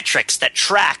at metrics that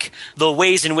track the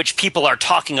ways in which people are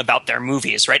talking about their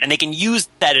movies, right? And they can use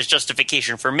that as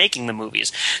justification for making the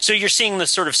movies. So you're seeing this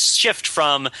sort of shift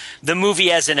from the movie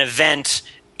as an event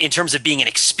in terms of being an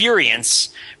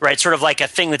experience, right? Sort of like a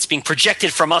thing that's being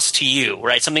projected from us to you,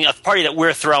 right? A party that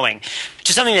we're throwing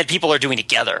to something that people are doing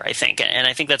together, I think. And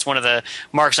I think that's one of the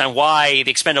marks on why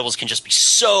the Expendables can just be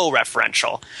so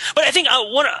referential. But I think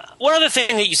one other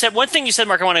thing that you said,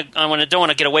 Mark, I don't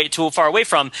want to get away too far away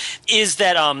from, is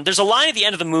that there's a line at the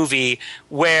end of the movie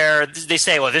where they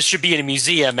say, well, this should be in a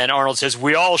museum, and Arnold says,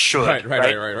 we all should.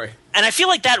 Right. And I feel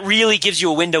like that really gives you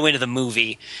a window into the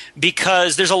movie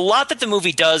because there's a lot that the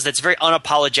movie does that's very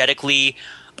unapologetically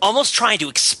almost trying to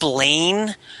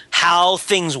explain how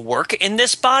things work in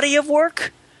this body of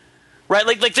work. Right,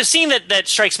 like the scene that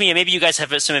strikes me, and maybe you guys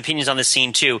have some opinions on this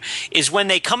scene too, is when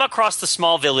they come across the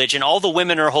small village and all the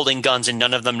women are holding guns and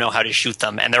none of them know how to shoot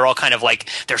them, and they're all kind of like,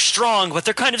 they're strong, but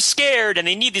they're kind of scared, and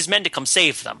they need these men to come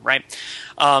save them, right?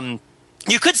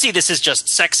 You could see this as just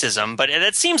sexism, but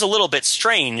it seems a little bit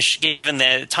strange given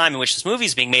the time in which this movie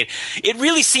is being made. It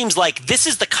really seems like this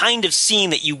is the kind of scene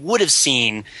that you would have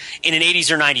seen in an 80s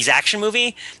or 90s action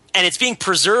movie, and it's being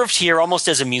preserved here almost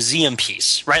as a museum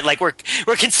piece, right? Like we're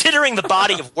considering the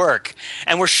body of work,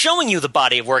 and we're showing you the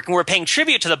body of work, and we're paying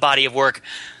tribute to the body of work,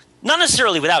 not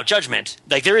necessarily without judgment.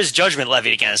 Like, there is judgment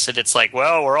levied against it. It's like,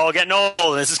 well, we're all getting old,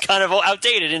 and this is kind of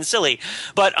outdated and silly.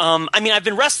 But, I mean, I've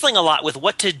been wrestling a lot with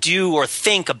what to do or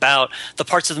think about the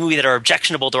parts of the movie that are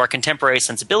objectionable to our contemporary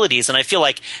sensibilities, and I feel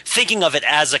like thinking of it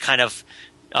as a kind of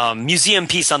museum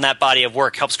piece on that body of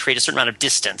work helps create a certain amount of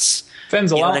distance.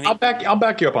 Fenzel, you know I mean? I'll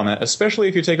back you up on that, especially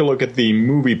if you take a look at the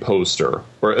movie poster,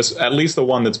 or at least the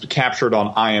one that's captured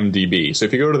on IMDb. So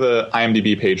if you go to the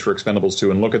IMDb page for Expendables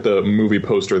 2 and look at the movie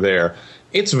poster there,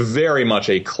 it's very much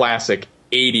a classic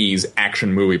 80s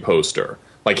action movie poster.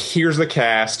 Like, here's the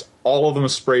cast, all of them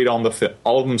sprayed on the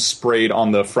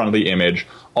front of the image,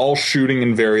 all shooting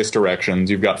in various directions.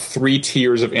 You've got 3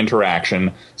 tiers of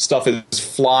interaction. Stuff is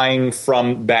flying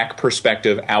from back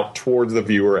perspective out towards the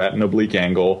viewer at an oblique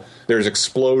angle. There's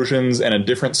explosions and a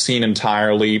different scene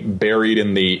entirely buried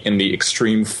in the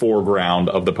extreme foreground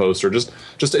of the poster.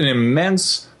 Just an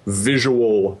immense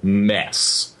visual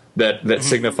mess that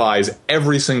signifies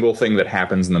every single thing that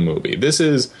happens in the movie. This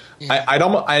is, I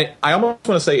almost want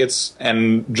to say it's,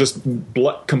 and just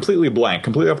completely blank,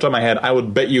 completely off the top of my head, I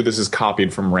would bet you this is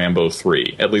copied from Rambo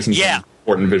 3, at least in some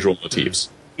important visual motifs.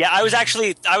 Yeah, I was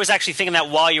actually thinking that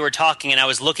while you were talking, and I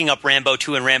was looking up Rambo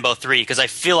 2 and Rambo 3 because I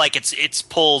feel like it's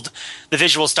pulled the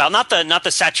visual style, not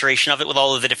the saturation of it with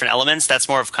all of the different elements. That's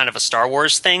more of kind of a Star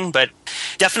Wars thing, but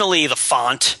definitely the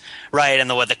font, right, and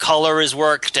the way the color is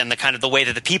worked, and the kind of the way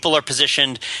that the people are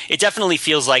positioned. It definitely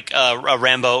feels like a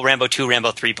Rambo 2,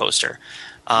 Rambo 3 poster,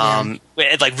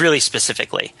 like really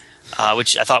specifically,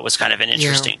 which I thought was kind of an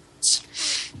interesting.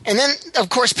 And then, of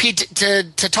course, Pete, to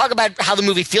talk about how the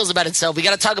movie feels about itself, we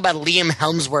got to talk about Liam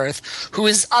Hemsworth, who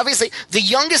is obviously the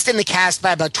youngest in the cast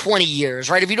by about 20 years,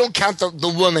 right? If you don't count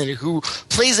the woman who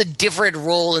plays a different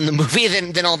role in the movie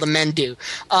than all the men do.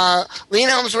 Liam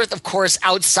Hemsworth, of course,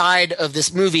 outside of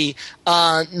this movie,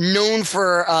 known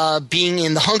for being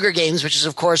in The Hunger Games, which is,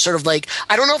 of course, sort of like,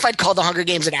 I don't know if I'd call The Hunger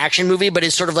Games an action movie, but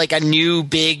it's sort of like a new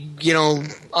big,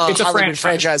 it's Hollywood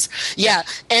franchise. Yeah,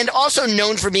 and also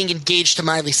known for being engaged to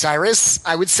Miley Cyrus,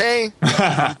 I would say.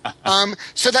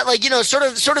 So that, like,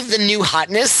 sort of the new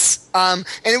hotness. And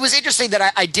it was interesting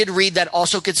that I did read that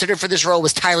also considered for this role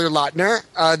was Tyler Lautner,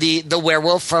 the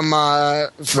werewolf from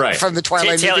the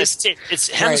Twilight movies. It's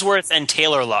Hemsworth and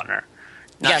Taylor Lautner.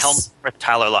 Not Hemsworth,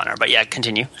 Tyler Lautner, but yeah,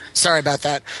 continue. Sorry about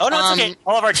that. Oh no, it's okay.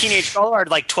 All of our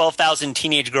like 12,000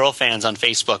 teenage girl fans on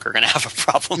Facebook are going to have a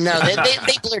problem. No,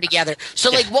 they blur together.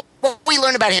 So like what we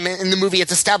learn about him in the movie,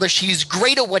 it's established he's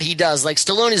great at what he does. Like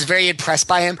Stallone is very impressed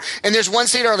by him, and there's one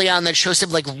scene early on that shows him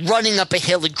like running up a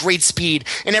hill at great speed,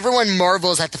 and everyone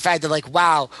marvels at the fact that like,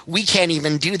 wow, we can't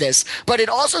even do this. But it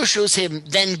also shows him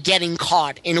then getting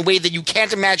caught in a way that you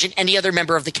can't imagine any other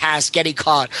member of the cast getting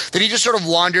caught. That he just sort of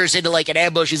wanders into like an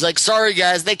ambush. He's like, sorry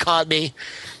guys, they caught me.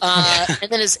 And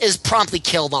then is promptly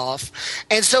killed off.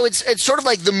 And so it's sort of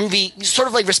like the movie, sort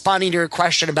of like responding to your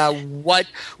question about what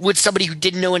would somebody who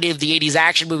didn't know any of the 80s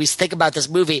action movies think about this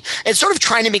movie. It's sort of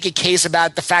trying to make a case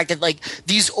about the fact that like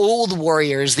these old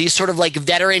warriors, these sort of like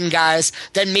veteran guys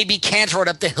that maybe can't run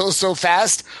up the hill so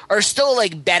fast are still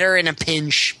like better in a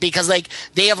pinch because like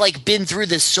they have like been through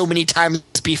this so many times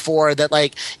before that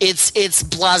like it's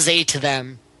blasé to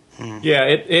them. Yeah,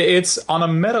 it's on a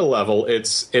meta level.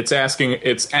 It's asking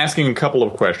a couple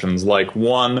of questions. Like,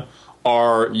 one,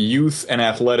 are youth and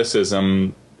athleticism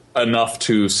enough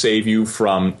to save you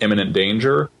from imminent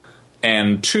danger?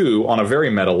 And two, on a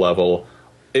very meta level,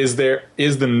 is the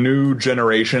new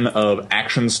generation of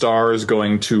action stars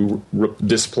going to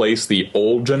displace the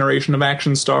old generation of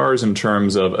action stars in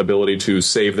terms of ability to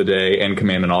save the day and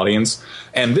command an audience?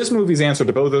 And this movie's answer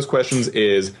to both those questions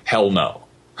is hell no.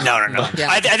 No. Yeah.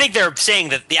 I think they're saying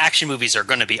that the action movies are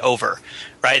going to be over,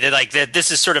 right? They're like that.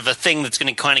 This is sort of a thing that's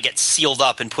going to kind of get sealed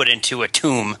up and put into a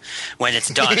tomb when it's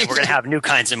done. And we're going to have new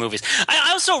kinds of movies.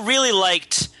 I also really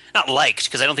not liked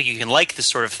because I don't think you can like this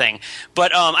sort of thing,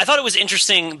 but I thought it was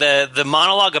interesting the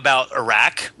monologue about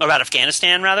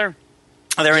Afghanistan rather.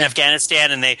 They're in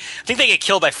Afghanistan, and I think they get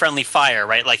killed by friendly fire,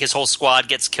 right? Like his whole squad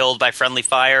gets killed by friendly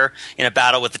fire in a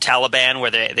battle with the Taliban, where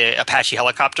the Apache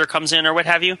helicopter comes in, or what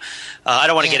have you. I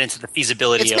don't want to get into the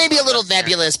feasibility. It's maybe a little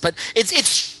nebulous, but it's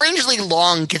strangely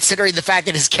long considering the fact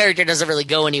that his character doesn't really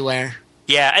go anywhere.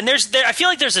 Yeah, and I feel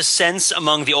like there's a sense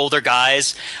among the older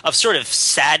guys of sort of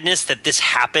sadness that this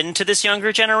happened to this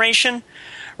younger generation,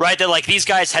 right? That like these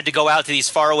guys had to go out to these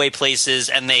faraway places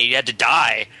and they had to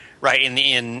die. Right,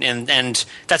 and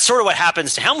that's sort of what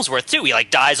happens to Helmsworth too. He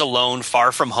like dies alone,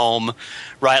 far from home.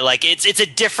 Right, like it's a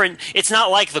different. It's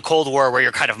not like the Cold War where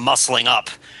you're kind of muscling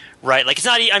up. Right, like it's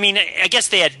not. I mean, I guess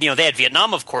they had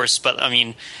Vietnam, of course, but I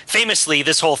mean, famously,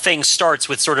 this whole thing starts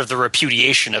with sort of the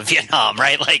repudiation of Vietnam.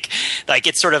 Right, like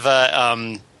it's sort of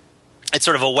a. It's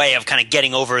sort of a way of kind of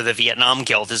getting over the Vietnam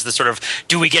guilt. Is the sort of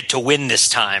do we get to win this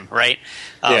time? Right,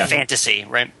 fantasy.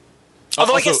 Right.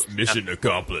 Although also, I guess mission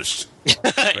accomplished.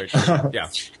 Right. Yeah.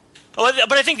 Well,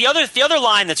 but I think the other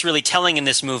line that's really telling in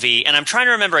this movie, and I'm trying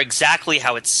to remember exactly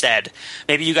how it's said.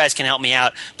 Maybe you guys can help me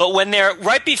out. But when they're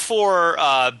right before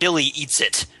Billy eats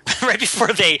it, right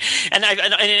before they, and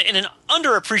in an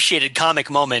underappreciated comic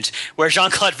moment where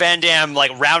Jean-Claude Van Damme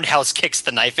like roundhouse kicks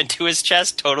the knife into his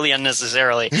chest, totally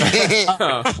unnecessarily. And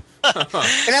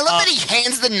I love that he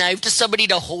hands the knife to somebody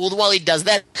to hold while he does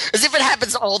that, as if it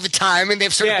happens all the time, and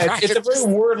they've sort of practiced. It's a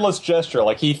very wordless gesture.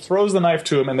 Like, he throws the knife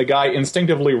to him, and the guy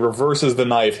instinctively reverses the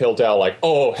knife hilt out, like,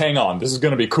 oh, hang on, this is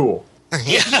going to be cool.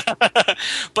 Yeah.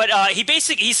 But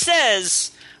he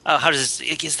says... how does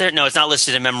this, is there? No, it's not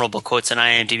listed in memorable quotes on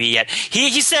IMDb yet.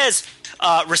 He says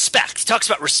respect. He talks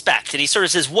about respect, and he sort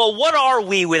of says, "Well, what are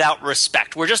we without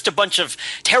respect? We're just a bunch of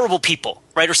terrible people,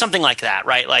 right, or something like that,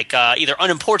 right? Like either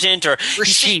unimportant or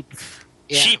sheep.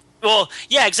 Sheep. Well,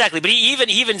 yeah, exactly. But he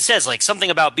even says like something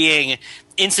about being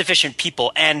insufficient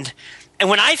people, and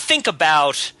when I think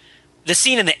about the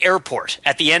scene in the airport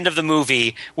at the end of the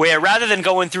movie, where rather than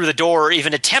going through the door or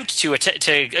even attempt to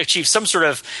achieve some sort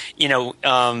of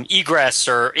egress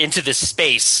or into this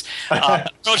space,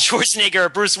 Arnold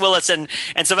Schwarzenegger, Bruce Willis, and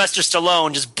Sylvester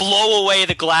Stallone just blow away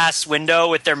the glass window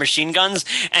with their machine guns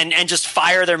and just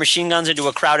fire their machine guns into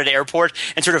a crowded airport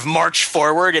and sort of march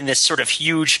forward in this sort of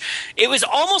huge. It was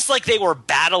almost like they were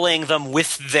battling them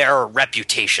with their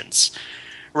reputations,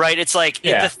 right? It's like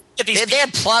they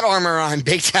had plot armor on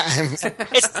big time.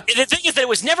 The thing is that it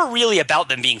was never really about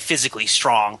them being physically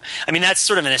strong. I mean, that's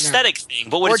sort of an aesthetic thing.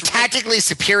 But or tactically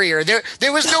superior. There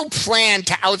was no plan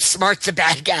to outsmart the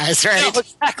bad guys, right? No,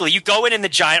 exactly. You go in the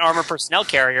giant armored personnel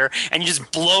carrier and you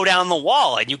just blow down the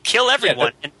wall and you kill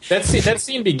everyone. Yeah, that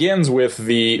scene begins with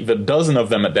the dozen of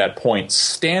them at that point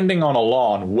standing on a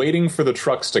lawn waiting for the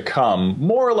trucks to come,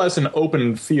 more or less an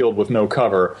open field with no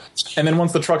cover, and then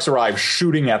once the trucks arrive,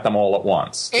 shooting at them all at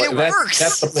once. It works.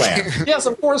 That's the plan. Yes,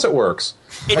 of course it works.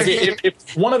 Like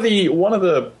it's one of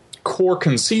the core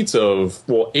conceits of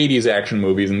 80s action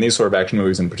movies, and these sort of action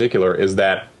movies in particular, is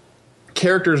that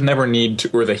characters never need to,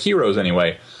 or the heroes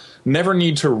anyway, never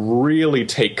need to really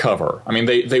take cover. I mean,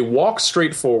 they walk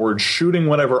straight forward, shooting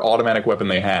whatever automatic weapon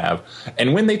they have,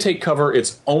 and when they take cover,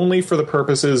 it's only for the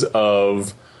purposes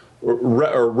of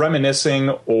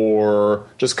reminiscing or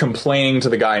just complaining to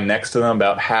the guy next to them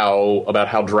about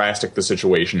how drastic the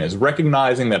situation is,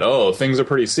 recognizing that things are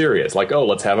pretty serious, like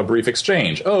let's have a brief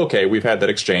exchange. Okay, we've had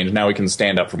that exchange, now we can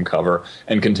stand up from cover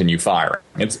and continue firing.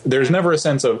 There's never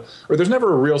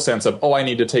a real sense of I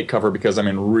need to take cover because I'm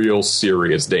in real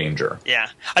serious danger. Yeah,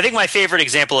 I think my favorite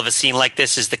example of a scene like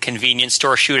this is the convenience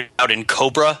store shootout in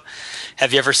Cobra.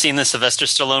 Have you ever seen the Sylvester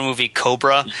Stallone movie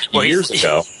Cobra? Years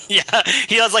ago. Yeah,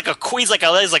 he has he's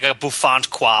like a bouffant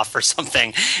coif or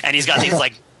something, and he's got these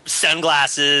like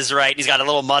sunglasses, right? He's got a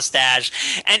little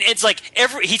mustache, and it's like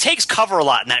he takes cover a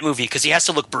lot in that movie because he has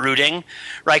to look brooding,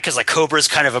 right? Because like Cobra's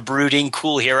kind of a brooding,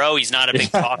 cool hero. He's not a big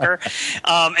talker,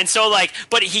 and so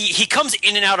but he comes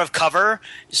in and out of cover,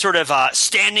 sort of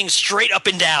standing straight up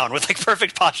and down with like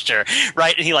perfect posture,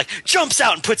 right? And he like jumps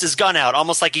out and puts his gun out,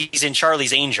 almost like he's in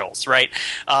Charlie's Angels, right?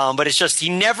 But it's just he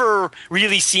never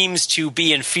really seems to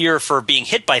be in fear for being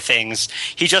hit by things.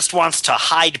 He just wants to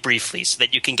hide briefly so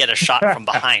that you can get a shot from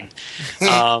behind.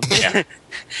 Yeah.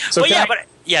 So go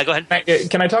ahead.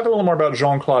 Can I talk a little more about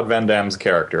Jean-Claude Van Damme's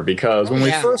character? Because when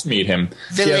we first meet him,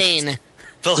 Villain.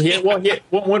 That's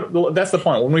the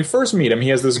point. When we first meet him, he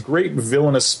has this great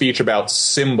villainous speech about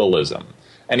symbolism,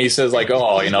 and he says like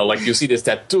you see this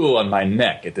tattoo on my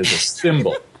neck, it is a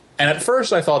symbol. And at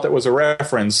first I thought that was a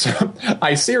reference.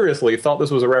 I seriously thought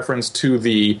this was a reference to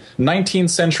the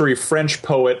 19th century French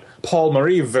poet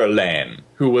Paul-Marie Verlaine,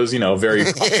 who was, very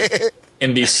popular.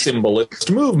 in the symbolist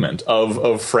movement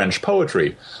of French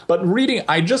poetry. But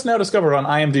I just now discovered on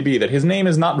IMDb that his name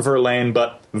is not Verlaine,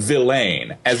 but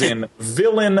Villain, as in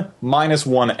villain minus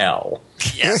one L.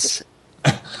 Yes.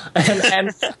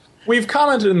 and we've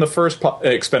commented in the first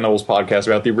Expendables podcast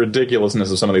about the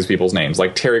ridiculousness of some of these people's names,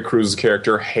 like Terry Crews's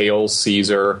character, Hail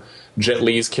Caesar, Jet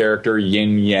Li's character,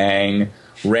 Yin Yang,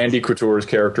 Randy Couture's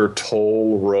character,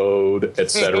 Toll Road,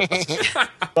 etc.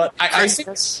 But I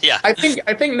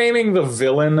think naming the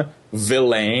villain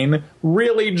Villain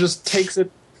really just takes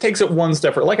it one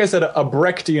step further. Like I said, a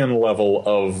Brechtian level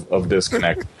of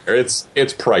disconnect.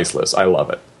 It's priceless. I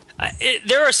love it.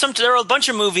 There are a bunch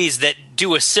of movies that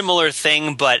do a similar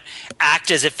thing, but act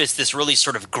as if it's this really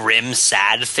sort of grim,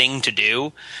 sad thing to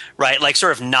do, right? Like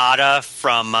sort of Nada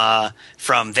from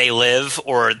They Live,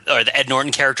 or the Ed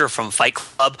Norton character from Fight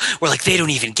Club, where like they don't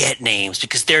even get names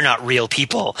because they're not real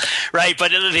people, right?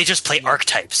 But they just play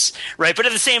archetypes, right? But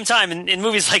at the same time, in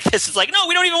movies like this, it's like, no,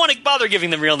 we don't even want to bother giving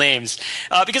them real names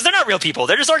because they're not real people;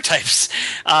 they're just archetypes.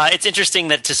 It's interesting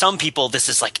that to some people this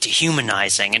is like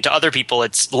dehumanizing, and to other people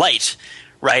it's light.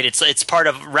 Right, it's part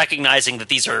of recognizing that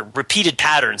these are repeated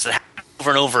patterns that happen over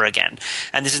and over again,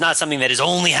 and this is not something that is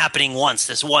only happening once,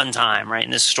 this one time, right,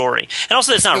 in this story, and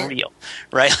also it's not real,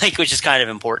 right, like, which is kind of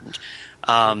important.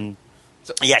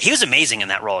 Yeah, he was amazing in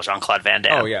that role, Jean-Claude Van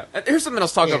Damme. Oh yeah, here's something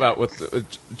else to talk about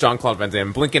with Jean-Claude Van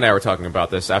Damme. Blinky and I were talking about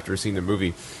this after seeing the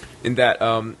movie, in that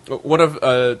one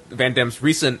of Van Damme's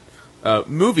recent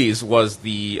movies was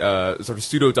the sort of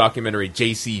pseudo documentary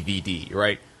JCVD,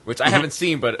 right? Which I haven't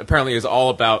seen, but apparently is all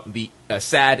about the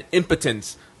sad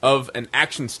impotence of an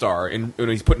action star when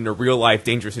he's put in a real-life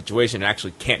dangerous situation and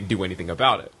actually can't do anything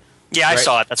about it. Yeah, right? I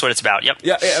saw it. That's what it's about. Yep.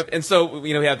 Yeah, and so we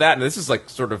have that, and this is like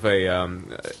sort of a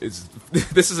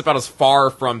this is about as far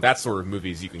from that sort of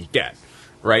movie as you can get,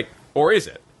 right? Or is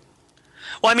it?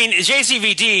 Well, I mean,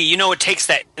 JCVD, it takes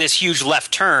this huge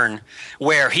left turn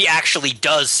where he actually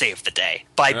does save the day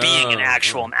by being an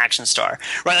actual action star,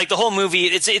 right? Like the whole movie,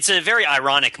 it's a very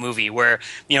ironic movie where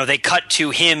they cut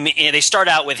to him. They start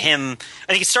out with him.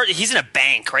 I think he's in a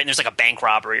bank, right? And there's like a bank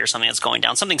robbery or something that's going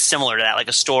down, something similar to that, like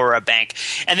a store or a bank.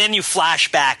 And then you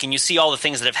flash back and you see all the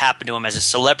things that have happened to him as his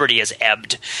celebrity has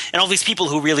ebbed, and all these people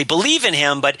who really believe in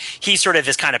him, but he sort of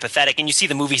is kind of pathetic. And you see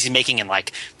the movies he's making in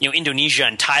like Indonesia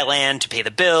and Thailand to pay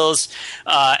the bills,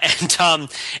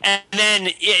 and then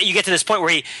you get to this point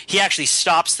where he actually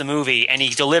stops the movie and he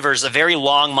delivers a very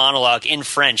long monologue in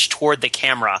French toward the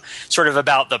camera, sort of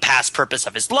about the past purpose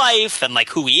of his life and like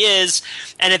who he is.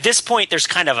 And at this point, there's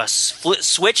kind of a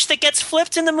switch that gets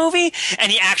flipped in the movie, and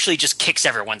he actually just kicks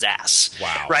everyone's ass.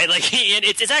 Wow! Right? Like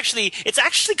it's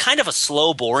actually kind of a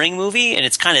slow, boring movie, and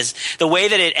it's kind of the way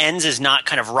that it ends is not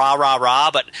kind of rah rah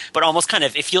rah, but almost kind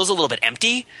of it feels a little bit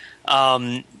empty.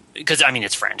 Because I mean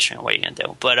it's French, what are you gonna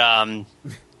do? But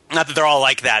not that they're all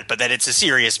like that, but that it's a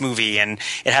serious movie and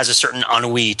it has a certain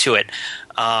ennui to it.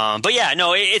 But yeah,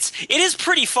 no, it is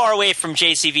pretty far away from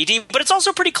JCVD, but it's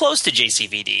also pretty close to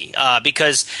JCVD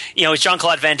because it's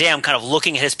Jean-Claude Van Damme kind of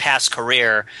looking at his past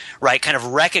career, right? Kind of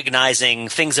recognizing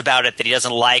things about it that he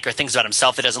doesn't like, or things about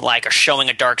himself that he doesn't like, or showing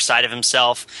a dark side of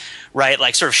himself, right?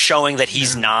 Like sort of showing that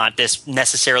he's not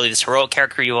necessarily this heroic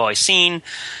character you've always seen.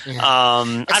 Yeah.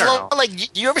 I don't know.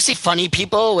 Like, do you ever see Funny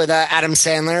People with Adam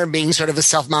Sandler being sort of a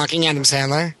self-mocking Adam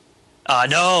Sandler?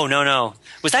 No.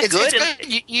 Was that good?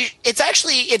 It's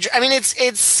actually. I mean,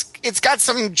 it's got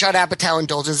some Judd Apatow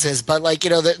indulgences, but like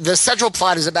the central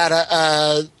plot is about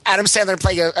Adam Sandler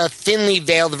playing a thinly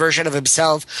veiled version of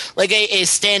himself, like a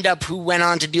stand-up who went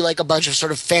on to do like a bunch of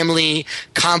sort of family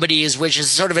comedies, which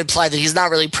is sort of implied that he's not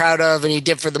really proud of, and he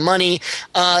did for the money.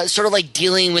 Sort of like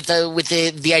dealing with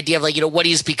the idea of like what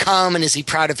he's become, and is he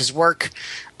proud of his work?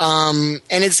 And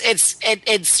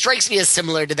it strikes me as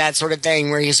similar to that sort of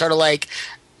thing where he sort of like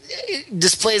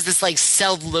displays this like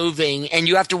self-loathing, and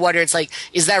you have to wonder, it's like,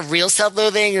 is that real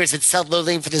self-loathing, or is it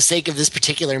self-loathing for the sake of this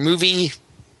particular movie?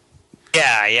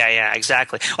 Yeah,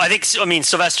 exactly. Well, I mean,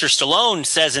 Sylvester Stallone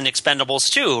says in Expendables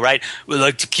 2, right? We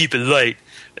like to keep it light,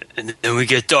 and then we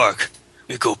get dark.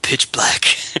 We go pitch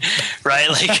black, right?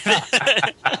 Like,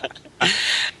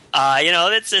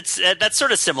 that's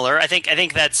sort of similar. I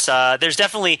think that's there's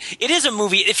definitely, it is a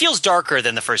movie. It feels darker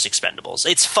than the first Expendables.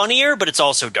 It's funnier, but it's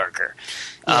also darker.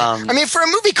 Yeah. I mean, for a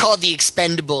movie called The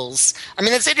Expendables, I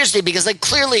mean, that's interesting because, like,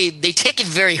 clearly they take it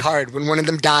very hard when one of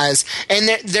them dies, and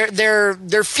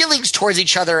their feelings towards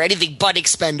each other are anything but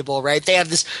expendable, right? They have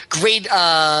this great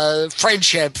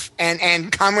friendship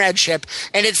and comradeship,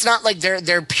 and it's not like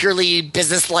they're purely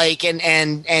businesslike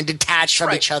and detached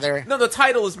from each other. No, the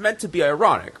title is meant to be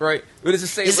ironic, right? It is to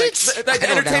say, the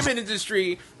entertainment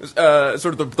industry,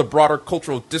 sort of the broader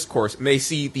cultural discourse, may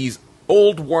see these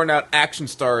old, worn-out action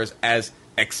stars as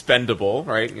expendable,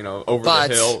 right? You know, over the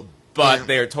hill. But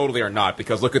they totally are not,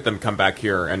 because look at them come back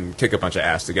here and kick a bunch of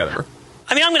ass together.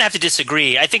 I mean, I'm going to have to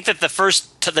disagree. I think that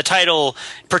the title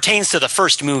pertains to the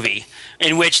first movie,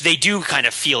 in which they do kind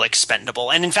of feel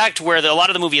expendable. And in fact, where a lot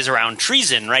of the movie is around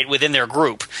treason, right, within their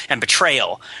group, and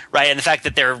betrayal, right, and the fact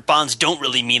that their bonds don't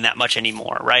really mean that much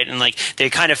anymore, right, and like they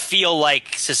kind of feel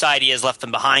like society has left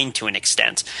them behind to an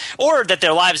extent, or that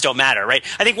their lives don't matter, right.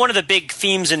 I think one of the big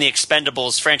themes in the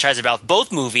Expendables franchise about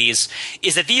both movies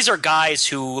is that these are guys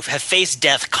who have faced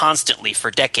death constantly for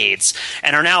decades,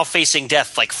 and are now facing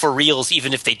death like for reals,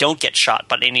 even if they don't get shot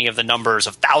by any of the numbers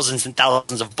of thousands and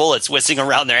thousands of bullets whizzing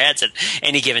around their heads at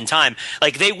any given time.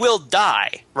 Like, they will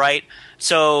die, right?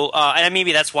 So, and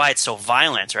maybe that's why it's so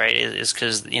violent, right? Is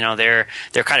because, you know, they're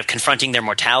kind of confronting their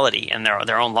mortality and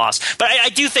their own loss. But I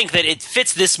do think that it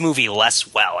fits this movie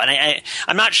less well, and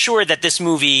I'm not sure that this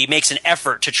movie makes an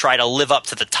effort to try to live up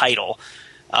to the title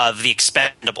of The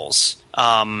Expendables.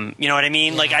 You know what I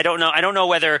mean? Yeah. Like, I don't know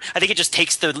whether – I think it just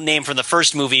takes the name from the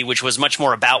first movie, which was much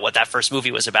more about what that first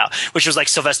movie was about, which was like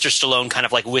Sylvester Stallone kind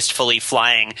of like wistfully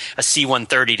flying a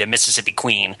C-130 to Mississippi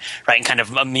Queen, right, and kind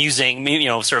of amusing, you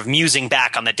know, sort of musing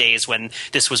back on the days when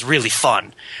this was really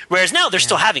fun. Whereas now they're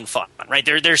still having fun, right?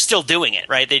 They're still doing it,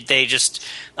 right? They just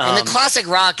and the classic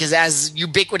Rock is as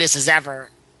ubiquitous as ever.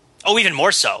 Oh, even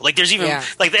more so. Like, there's even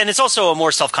like, and it's also a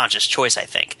more self-conscious choice. I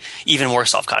think even more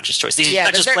self-conscious choice. He's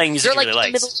not just playing music he really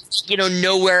likes. You know,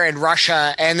 nowhere in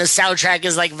Russia, and the soundtrack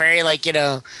is like very like, you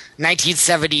know,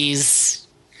 1970s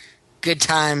good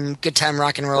time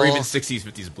rock and roll, or even 60s,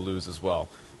 50s blues as well.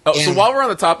 Oh, so while we're on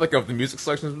the topic of the music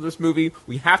selections of this movie,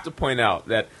 we have to point out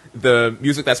that the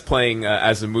music that's playing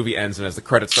as the movie ends and as the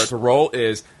credits start to roll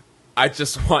is "I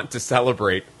Just Want to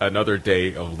Celebrate Another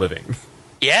Day of Living."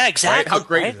 Yeah, exactly. Right? How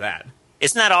great is that?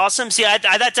 Isn't that awesome? See,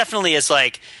 that definitely is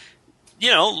like, you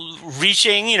know,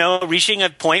 reaching a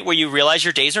point where you realize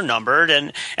your days are numbered,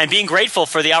 and being grateful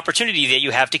for the opportunity that you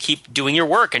have to keep doing your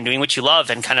work and doing what you love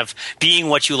and kind of being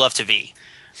what you love to be,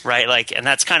 right? Like, and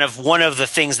that's kind of one of the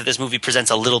things that this movie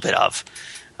presents a little bit of,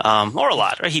 or a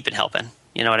lot, or a heap and helping.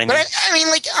 You know what I mean? But I mean,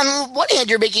 like, on one hand,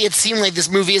 you're making it seem like this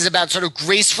movie is about sort of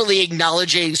gracefully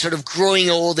acknowledging sort of growing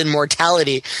old and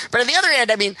mortality. But on the other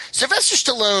hand, I mean, Sylvester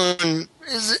Stallone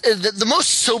is the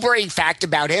most sobering fact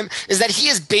about him is that he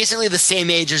is basically the same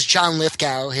age as John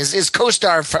Lithgow, his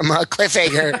co-star from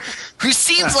Cliffhanger, who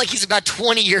seems like he's about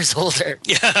 20 years older.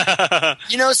 Yeah.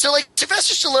 You know, so like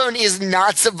Sylvester Stallone is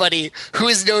not somebody who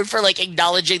is known for like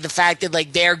acknowledging the fact that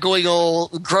like they're growing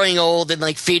old and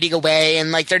like fading away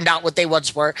and like they're not what they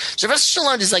once were. Sylvester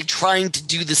Stallone is like trying to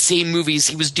do the same movies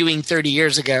he was doing 30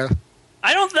 years ago.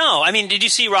 I don't know. I mean, did you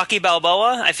see Rocky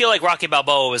Balboa? I feel like Rocky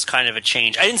Balboa was kind of a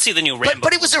change. I didn't see the new Rambo.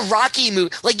 But it was a Rocky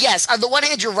movie. Like, yes, on the one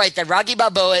hand, you're right that Rocky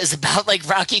Balboa is about, like,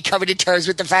 Rocky coming to terms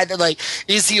with the fact that, like,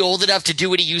 is he old enough to do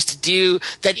what he used to do,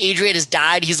 that Adrian has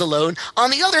died, he's alone.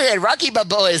 On the other hand, Rocky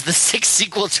Balboa is the sixth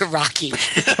sequel to Rocky.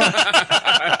 So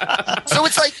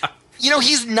it's like... You know,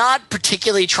 he's not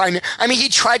particularly trying to – I mean, he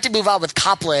tried to move out with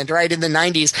Copland, right, in the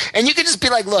 90s. And you could just be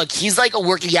like, look, he's like a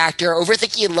working actor.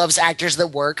 Overthinking loves actors that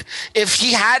work. If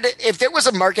there was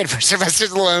a market for Sylvester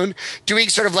Stallone doing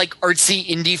sort of like artsy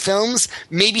indie films,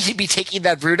 maybe he'd be taking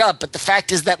that route up. But the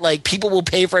fact is that, like, people will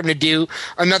pay for him to do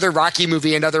another Rocky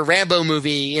movie, another Rambo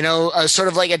movie, you know, sort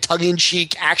of like a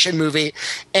tongue-in-cheek action movie.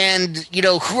 And, you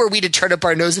know, who are we to turn up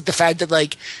our nose at the fact that,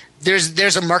 like,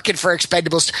 there's a market for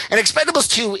Expendables. And Expendables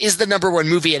 2 is the number one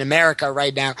movie in America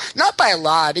right now. Not by a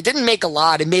lot. It didn't make a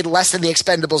lot. It made less than the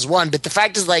Expendables 1. But the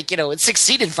fact is, like, you know, it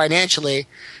succeeded financially.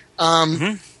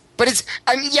 But it's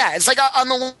like on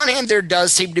the one hand, there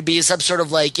does seem to be some sort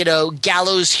of like, you know,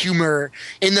 gallows humor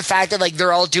in the fact that like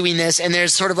they're all doing this. And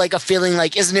there's sort of like a feeling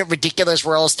like, isn't it ridiculous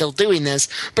we're all still doing this?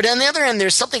 But on the other hand,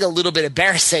 there's something a little bit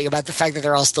embarrassing about the fact that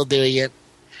they're all still doing it.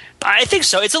 I think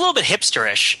so. It's a little bit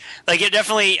hipsterish. Like, it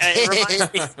definitely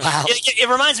it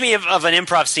reminds me of an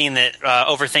improv scene that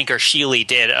Overthinker Sheely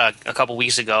did a couple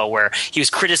weeks ago, where he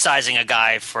was criticizing a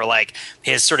guy for like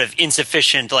his sort of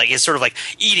insufficient, like his sort of like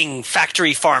eating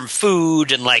factory farm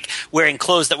food and like wearing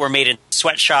clothes that were made in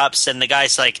sweatshops. And the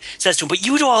guy's like says to him, "But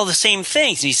you do all the same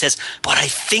things." And he says, "But I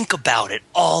think about it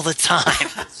all the time."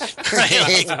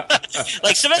 Right?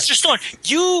 Like Sylvester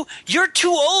Stallone, you're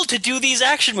too old to do these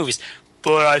action movies.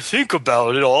 But I think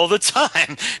about it all the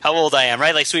time. How old I am,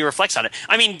 right? Like, so he reflects on it.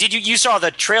 I mean, you saw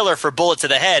the trailer for Bullet to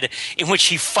the Head, in which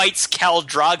he fights Khal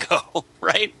Drogo,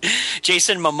 right?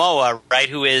 Jason Momoa, right?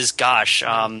 Who is,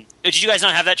 did you guys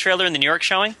not have that trailer in the New York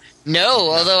showing?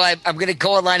 No, although I'm going to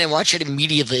go online and watch it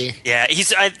immediately. Yeah,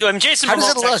 I'm Jason. How does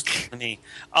it look? Does it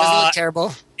look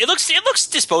terrible? It looks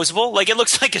disposable. Like it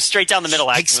looks like a straight down the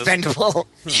middle action expendable.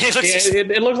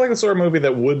 It looks like the sort of movie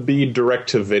that would be direct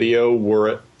to video, were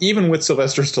it, even with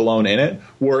Sylvester Stallone in it,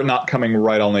 were it not coming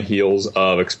right on the heels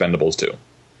of Expendables 2.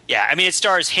 Yeah, I mean it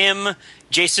stars him,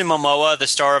 Jason Momoa, the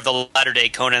star of the latter-day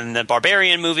Conan the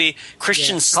Barbarian movie,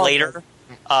 Christian Slater.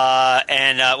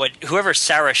 And whoever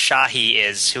Sarah Shahi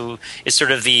is, who is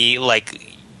sort of the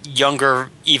younger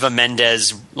Eva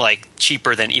Mendes,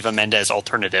 cheaper than Eva Mendes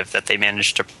alternative that they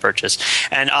managed to purchase,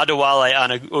 and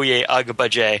Adewale Oye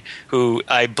Agbaje, who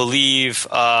I believe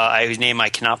whose name I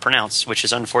cannot pronounce, which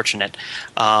is unfortunate,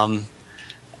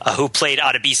 who played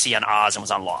Adebisi on Oz and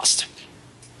was on Lost.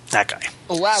 That guy.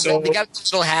 Oh wow! So, the guy with the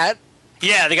little hat.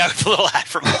 Yeah, the guy with the little hat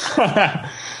from.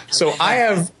 So I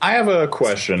have a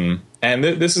question. And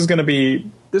this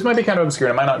might be kind of obscure.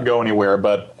 It might not go anywhere,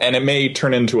 and it may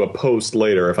turn into a post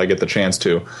later if I get the chance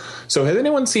to. So has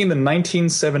anyone seen the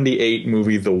 1978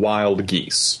 movie The Wild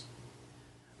Geese?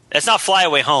 It's not Fly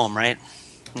Away Home, right?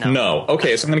 No.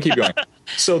 Okay, so I'm going to keep going.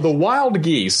 So The Wild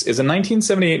Geese is a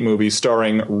 1978 movie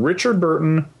starring Richard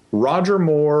Burton, Roger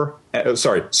Moore,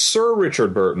 Sir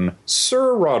Richard Burton,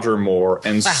 Sir Roger Moore,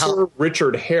 and Sir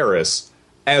Richard Harris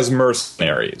as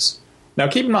mercenaries. Now,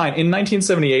 keep in mind, in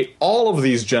 1978, all of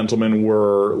these gentlemen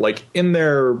were, in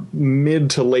their mid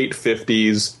to late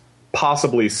 50s,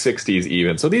 possibly 60s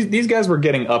even. So these guys were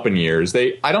getting up in years.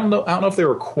 I don't know if they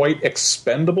were quite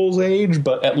Expendables age,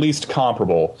 but at least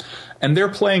comparable. And they're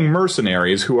playing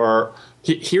mercenaries who are...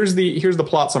 Here's the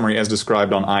plot summary as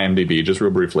described on IMDb, just real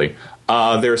briefly.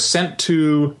 They're sent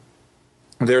to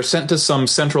some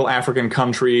Central African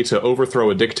country to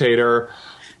overthrow a dictator.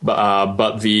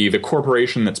 But the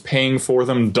corporation that's paying for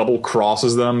them double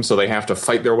crosses them, so they have to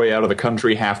fight their way out of the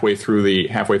country halfway through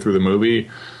the movie.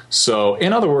 So,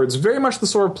 in other words, very much the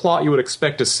sort of plot you would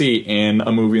expect to see in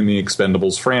a movie in the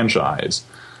Expendables franchise.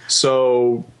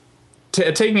 So,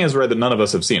 taking as read that none of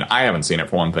us have seen, I haven't seen it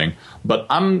for one thing, but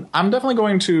I'm definitely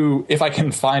going to, if I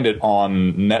can find it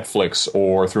on Netflix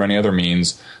or through any other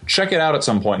means, check it out at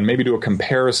some point and maybe do a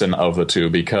comparison of the two,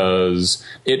 because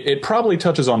it probably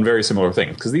touches on very similar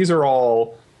things, because these are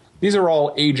all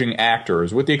aging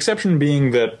actors, with the exception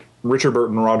being that Richard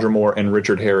Burton, Roger Moore, and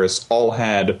Richard Harris all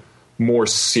had more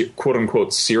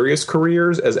quote-unquote serious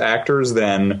careers as actors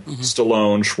than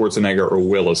Stallone, Schwarzenegger, or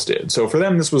Willis did. So for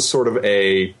them, this was sort of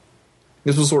an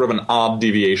odd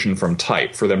deviation from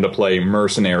type for them to play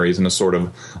mercenaries in a sort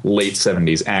of late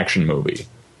 70s action movie.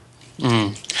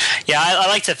 Yeah, I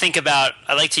like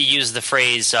to use the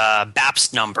phrase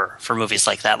BAPS number for movies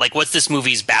like that. Like, what's this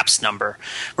movie's BAPS number?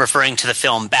 Referring to the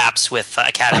film BAPS with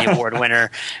Academy Award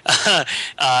winner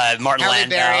Martin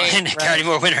Landau and Academy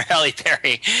Award winner Halle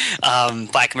Berry,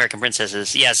 Black American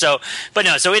Princesses. Yeah, so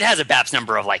it has a BAPS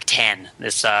number of 10.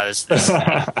 This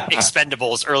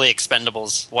Expendables, early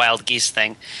Expendables, Wild Geese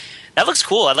thing. That looks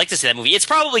cool. I'd like to see that movie. It's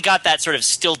probably got that sort of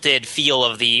stilted feel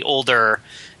of the older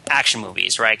action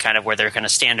movies, right? Kind of where they're going to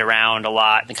stand around a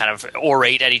lot and kind of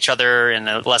orate at each other in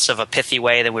a less of a pithy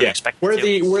way than we would expect. Where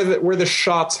the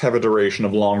shots have a duration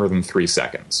of longer than 3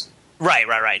 seconds.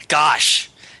 Right.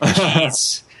 Gosh,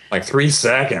 jeez. 3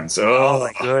 seconds. Oh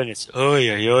my goodness. Oh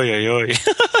yeah.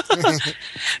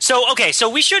 So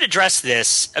we should address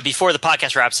this before the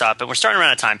podcast wraps up, and we're starting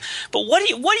around out of time. But what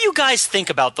do you guys think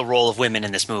about the role of women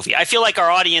in this movie? I feel like our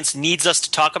audience needs us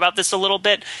to talk about this a little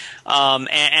bit,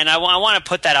 and I want to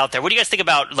put that out there. What do you guys think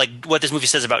about what this movie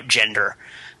says about gender?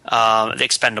 The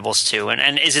Expendables 2,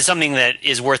 and is it something that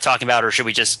is worth talking about, or should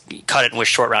we just cut it and wish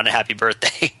Short Round a happy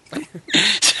birthday?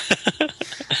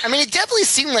 I mean, it definitely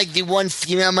seemed like the one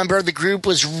female member of the group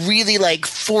was really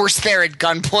forced there at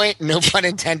gunpoint, no pun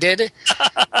intended.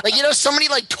 Somebody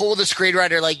told the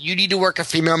screenwriter you need to work a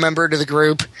female member to the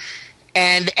group,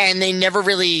 and they never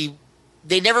really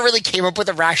came up with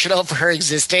a rationale for her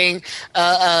existing,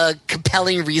 a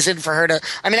compelling reason for her to.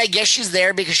 I mean, I guess she's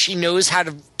there because she knows how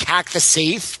to hack the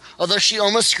safe, although she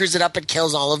almost screws it up and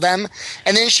kills all of them.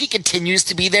 And then she continues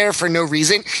to be there for no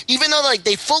reason, even though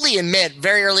they fully admit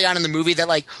very early on in the movie that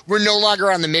we're no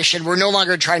longer on the mission, we're no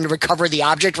longer trying to recover the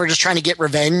object, we're just trying to get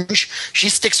revenge. She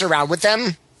sticks around with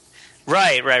them.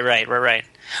 Right.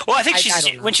 Well, I think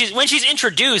when she's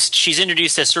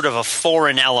introduced as sort of a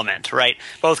foreign element, right?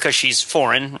 Both because she's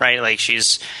foreign, right?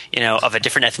 She's of a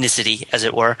different ethnicity, as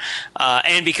it were,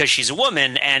 and because she's a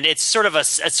woman, and it's sort of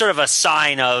a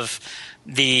sign of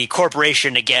the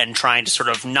corporation again trying to sort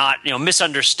of not,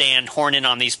 misunderstand, horn in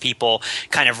on these people,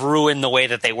 kind of ruin the way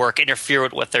that they work, interfere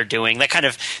with what they're doing. That kind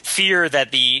of fear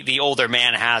that the older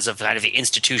man has of kind of the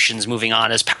institutions moving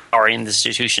on as power in the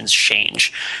institutions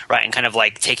change, right, and kind of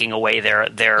like taking away their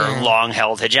long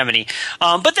held hegemony.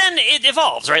 But then it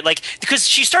evolves, right, like because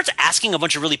she starts asking a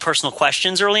bunch of really personal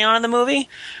questions early on in the movie,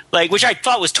 like which I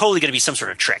thought was totally going to be some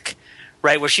sort of trick.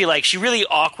 Right, where she really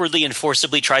awkwardly and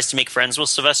forcibly tries to make friends with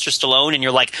Sylvester Stallone, and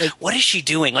you're like, what is she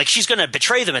doing? Like, she's going to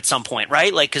betray them at some point,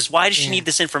 right? Like, because why does she need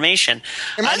this information?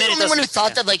 Am I the only one who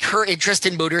thought that, like, her interest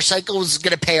in motorcycles was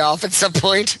going to pay off at some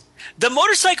point? The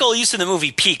motorcycle use in the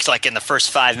movie peaked, like, in the first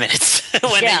 5 minutes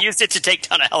when they used it to take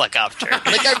down a helicopter. Like,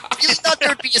 I really thought there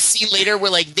would be a scene later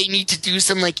where, like, they need to do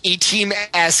some, like,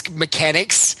 A-Team-esque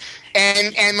mechanics.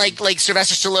 And like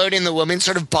Sylvester Stallone and the woman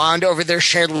sort of bond over their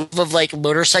shared love of like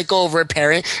motorcycle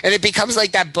repair, and it becomes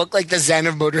like that book, like the Zen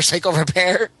of motorcycle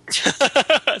repair.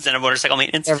 Zen of motorcycle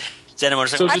maintenance. Zen of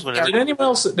motorcycle. So did anyone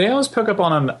else pick up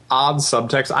on an odd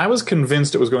subtext? I was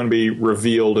convinced it was going to be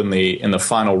revealed in the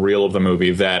final reel of the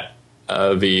movie that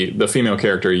the female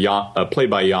character played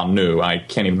by Jan Nu, I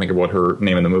can't even think of what her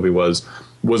name in the movie was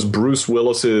Bruce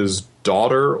Willis's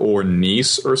daughter or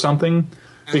niece or something.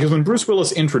 Because when Bruce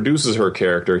Willis introduces her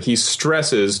character, he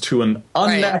stresses to an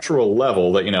unnatural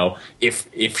level that,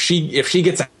 if she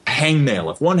gets a hangnail,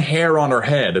 if one hair on her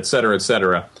head, et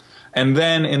cetera, and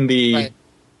then in the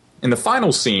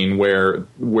final scene where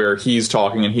he's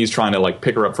talking and he's trying to like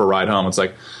pick her up for a ride home, it's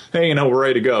like, hey, we're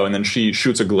ready to go, and then she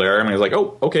shoots a glare, and he's like,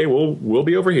 oh, okay, we'll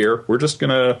be over here. We're just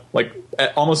gonna like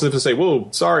almost as if to say, whoa,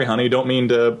 sorry, honey, don't mean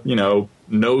to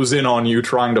nose in on you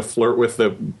trying to flirt with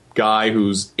the guy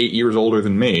who's 8 years older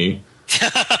than me.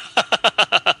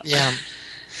 Yeah.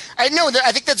 I know.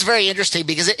 I think that's very interesting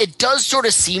because it does sort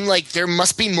of seem like there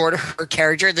must be more to her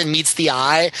character than meets the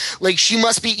eye. Like she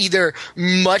must be either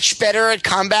much better at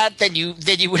combat than you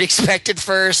would expect at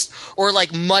first, or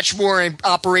like much more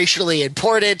operationally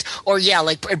important, or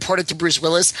like important to Bruce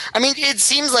Willis. I mean, it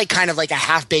seems like kind of like a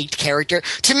half-baked character.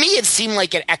 To me, it seemed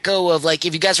like an echo of like,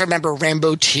 if you guys remember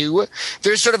Rambo 2,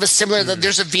 there's sort of a similar,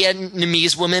 there's a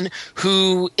Vietnamese woman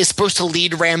who is supposed to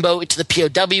lead Rambo into the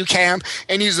POW camp,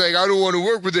 and he's like, I don't want to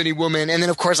work with any woman, and then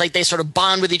of course like they sort of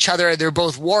bond with each other. They're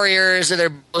both warriors, and they're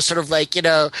both sort of like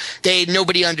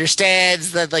nobody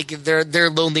understands that like their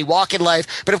lonely walk in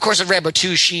life. But of course in Rambo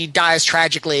 2 she dies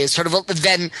tragically. It's sort of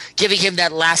then giving him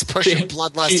that last push of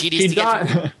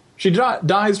bloodlust. She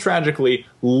dies tragically,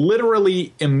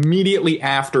 literally immediately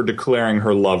after declaring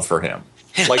her love for him.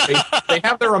 Like they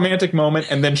have their romantic moment,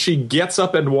 and then she gets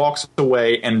up and walks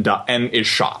away and is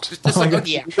shot. Just like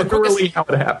literally how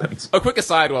it happens. A quick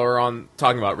aside while we're on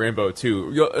talking about Rambo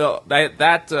 2,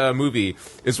 that movie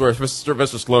is where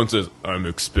Sylvester Stallone says, "I'm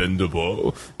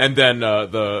expendable," and then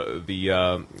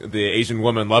the Asian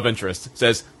woman love interest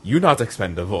says, "You're not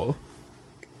expendable."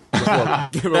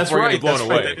 That's right. Blown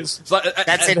away. Right.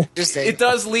 That's interesting. It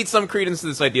does lead some credence to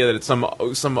this idea that it's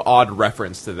some odd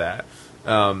reference to that.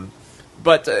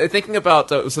 But thinking about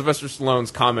Sylvester Stallone's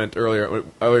comment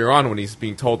earlier on when he's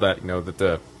being told that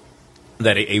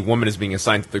that a woman is being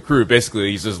assigned to the crew, basically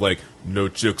he's just like, "No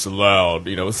chicks allowed,"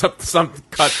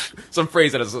 some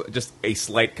phrase that is just a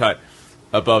slight cut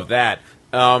above that.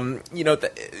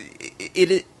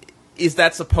 Is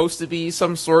that supposed to be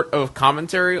some sort of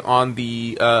commentary on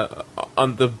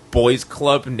the boys'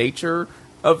 club nature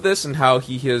of this and how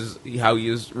he is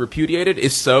repudiated?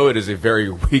 If so, it is a very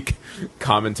weak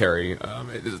commentary.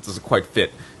 It doesn't quite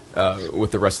fit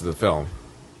with the rest of the film.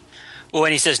 Well,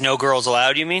 when he says "no girls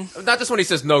allowed," you mean? Not just when he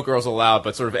says "no girls allowed,"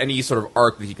 but sort of any sort of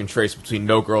arc that you can trace between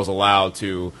 "no girls allowed"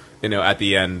 to at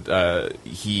the end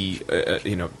he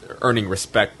earning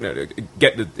respect,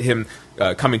 him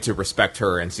coming to respect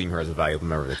her and seeing her as a valuable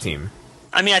member of the team.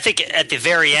 I mean, I think at the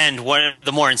very end, one of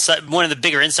the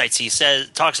bigger insights he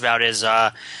talks about is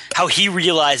how he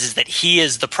realizes that he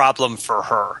is the problem for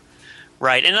her,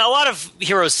 right? And a lot of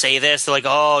heroes say this. They're like,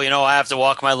 "Oh, I have to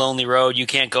walk my lonely road. You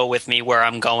can't go with me where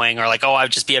I'm going," or like, "Oh,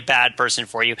 I'd just be a bad person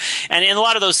for you." And in a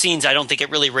lot of those scenes, I don't think it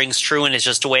really rings true, and it's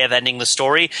just a way of ending the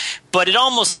story. But it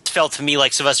almost felt to me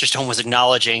like Sylvester Stallone was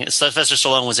acknowledging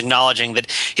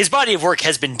that his body of work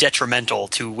has been detrimental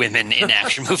to women in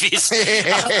action movies.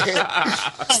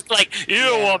 Like, you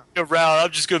don't want me around.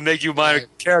 I'm just going to make you my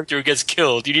character who gets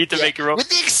killed. You need to make your own. With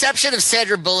the exception of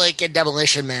Sandra Bullock in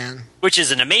Demolition Man. Which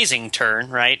is an amazing turn,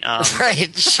 right?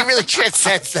 Right. She really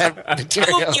transcends that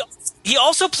material. He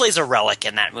also plays a relic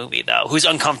in that movie, though, who's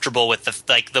uncomfortable with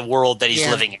the world that he's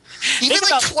living in. Even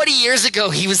 20 years ago,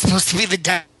 he was supposed to be the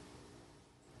dad.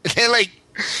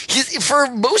 For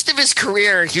most of his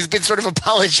career, he's been sort of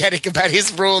apologetic about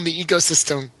his role in the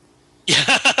ecosystem.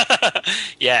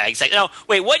 Yeah, exactly. No,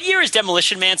 wait, what year is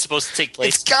Demolition Man supposed to take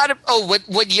place? It's got to. Oh,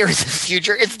 what year is the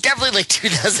future? It's definitely like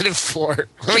 2004.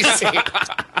 Let me see.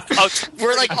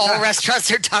 We're like all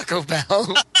restaurants are Taco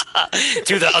Bell.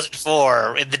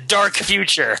 2004 in the dark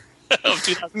future.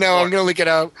 No, I'm gonna look it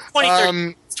up.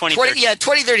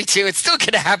 2032. It's still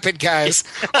gonna happen, guys.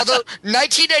 Although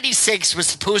 1996 was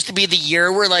supposed to be the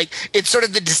year where like it's sort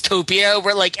of the dystopia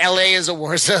where like LA is a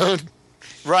war zone.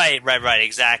 Right.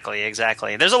 Exactly.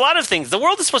 There's a lot of things. The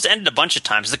world is supposed to end a bunch of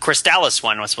times. The Crystallis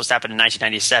one was supposed to happen in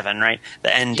 1997, right?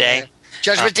 The end day.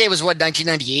 Judgment Day was what,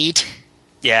 1998?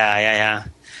 Yeah.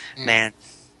 Man.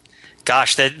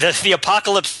 Gosh, the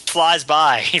apocalypse flies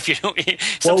by. If you don't,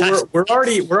 well, we're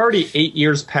already 8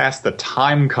 years past the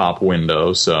time cop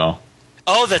window. So,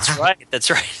 oh, that's right. The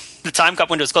time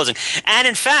cop window is closing, and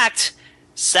in fact,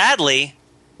 sadly,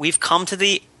 we've come to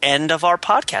the end of our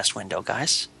podcast window,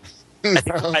 guys.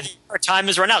 I think our time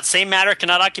has run out. Same matter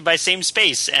cannot occupy same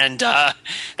space, and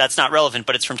that's not relevant.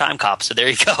 But it's from Time Cop, so there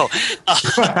you go.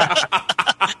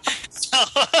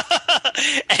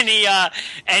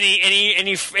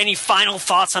 Any final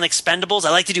thoughts on Expendables?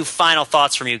 I like to do final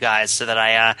thoughts from you guys so that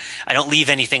I don't leave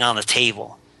anything on the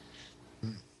table.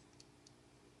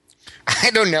 I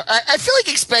don't know. I feel like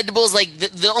Expendables, like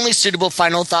the only suitable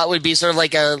final thought would be sort of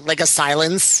like a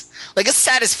silence, like a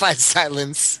satisfied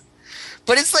silence.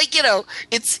 But it's like, you know,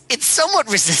 it's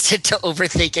somewhat resistant to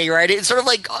overthinking, right? It's sort of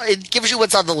like it gives you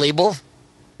what's on the label.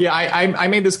 Yeah, I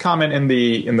made this comment in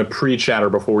the pre-chatter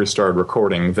before we started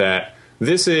recording that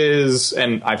this is,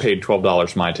 and I paid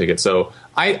 $12 for my ticket, so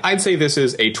I'd say this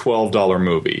is a $12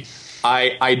 movie.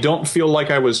 I don't feel like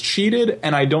I was cheated,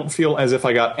 and I don't feel as if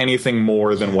I got anything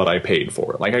more than what I paid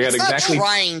for it. Like I got exactly not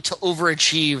trying to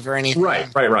overachieve or anything. Right.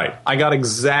 I got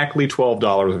exactly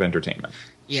 $12 of entertainment.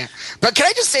 Yeah. But can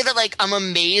I just say that, like, I'm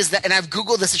amazed that, and I've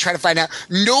Googled this to try to find out,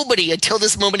 nobody until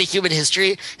this moment in human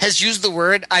history has used the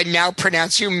word, I now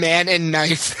pronounce you man and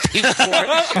knife before in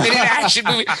an action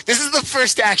movie. This is the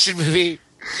first action movie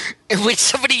in which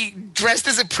somebody dressed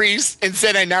as a priest and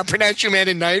said, I now pronounce you man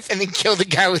and knife, and then killed a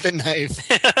guy with a knife.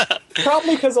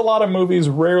 Probably because a lot of movies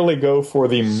rarely go for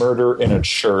the murder in a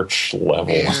church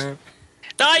level. Yeah.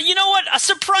 You know what? A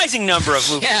surprising number of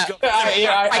movies. Yeah,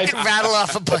 I can rattle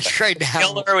off a bunch right now.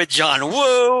 Killer with John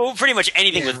Woo. Pretty much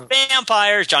anything with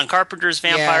vampires. John Carpenter's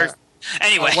vampires. Yeah.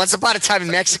 Anyway. Once Upon a Time in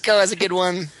Mexico has a good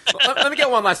one. Let me get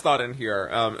one last thought in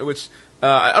here, which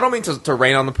I don't mean to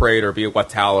rain on the parade or be a wet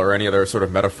towel or any other sort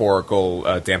of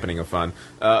metaphorical dampening of fun.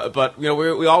 But you know,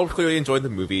 we all clearly enjoyed the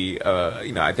movie.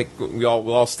 You know, I think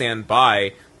we'll all stand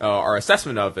by our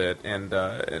assessment of it and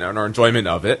our enjoyment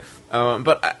of it.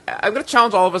 But I'm going to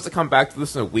challenge all of us to come back to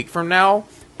this in a week from now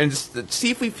and just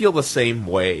see if we feel the same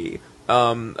way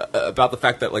about the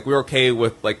fact that, like, we're okay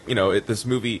with, like, you know, this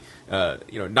movie,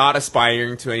 you know, not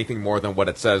aspiring to anything more than what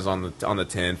it says on the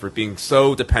tin, for being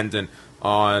so dependent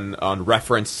on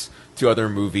reference to other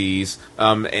movies,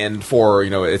 and for,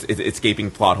 you know, its gaping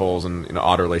plot holes and, you know,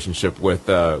 odd relationship with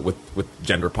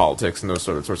gender politics and those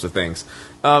sorts of things.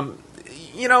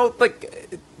 You know, like,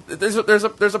 there's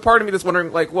a part of me that's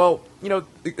wondering, like, well, you know,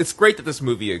 it's great that this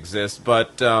movie exists,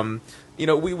 but you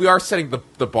know, we are setting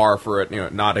the bar for it, you know,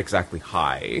 not exactly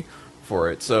high for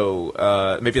it.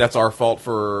 So maybe that's our fault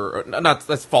for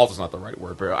that's fault is not the right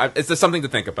word, but it's just something to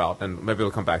think about, and maybe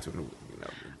we'll come back to it.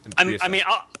 I mean,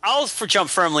 I'll jump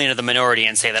firmly into the minority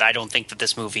and say that I don't think that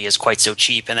this movie is quite so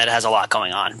cheap and that it has a lot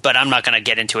going on. But I'm not going to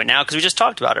get into it now because we just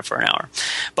talked about it for an hour.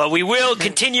 But we will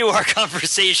continue our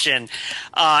conversation,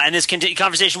 and this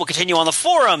conversation will continue on the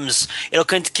forums. It'll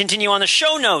continue on the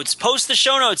show notes. Post the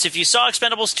show notes if you saw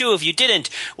Expendables 2. If you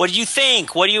didn't, what do you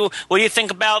think? What do you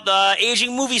think about the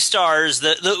aging movie stars,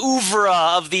 the oeuvre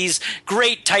of these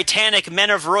great Titanic men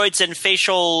of roids and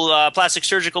facial plastic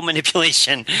surgical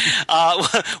manipulation?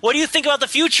 What do you think about the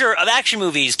future of action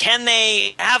movies? Can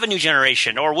they have a new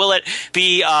generation, or will it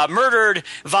be murdered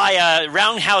via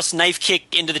roundhouse knife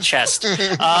kick into the chest?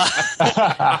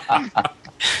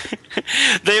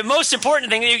 The most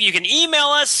important thing, you can email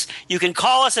us, you can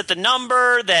call us at the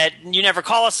number that you never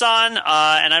call us on, and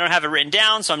I don't have it written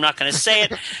down, so I'm not going to say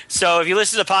it. So if you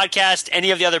listen to the podcast, any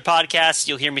of the other podcasts,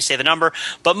 you'll hear me say the number.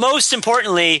 But most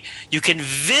importantly, you can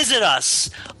visit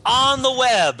us on the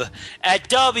web at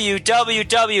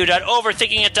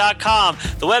www.overthinkingit.com,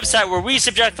 the website where we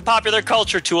subject the popular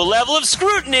culture to a level of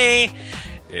scrutiny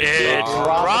it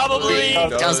probably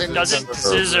doesn't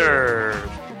deserve.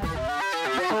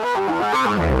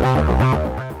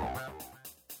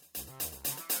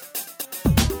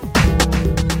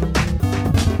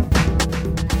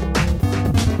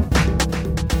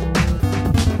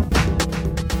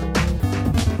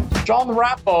 John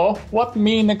Rambo, what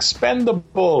mean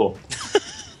expendable?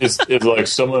 It's like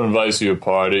someone invites you to a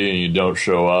party and you don't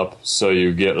show up, so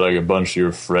you get like a bunch of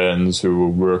your friends who were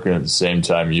working at the same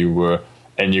time you were,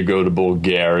 and you go to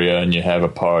Bulgaria and you have a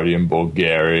party in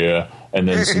Bulgaria, and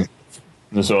then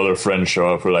some other friends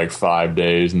show up for like 5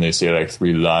 days and they say like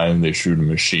 3 lines, they shoot a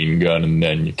machine gun, and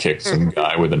then you kick some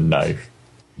guy with a knife.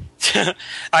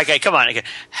 Okay, come on. Okay.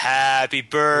 Happy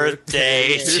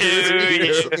birthday to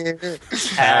you.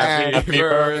 Happy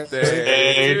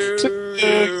birthday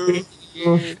to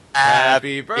you.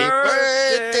 Happy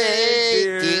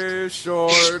birthday, dear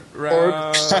Short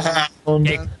Round.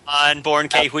 Unborn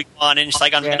cake week on, and just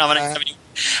like on 70.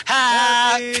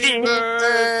 Happy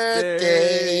birthday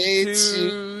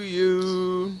to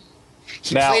you.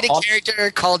 He played a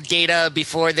character called Data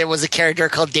before there was a character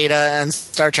called Data on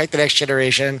Star Trek The Next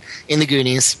Generation in the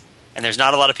Goonies. And there's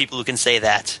not a lot of people who can say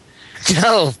that.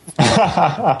 No.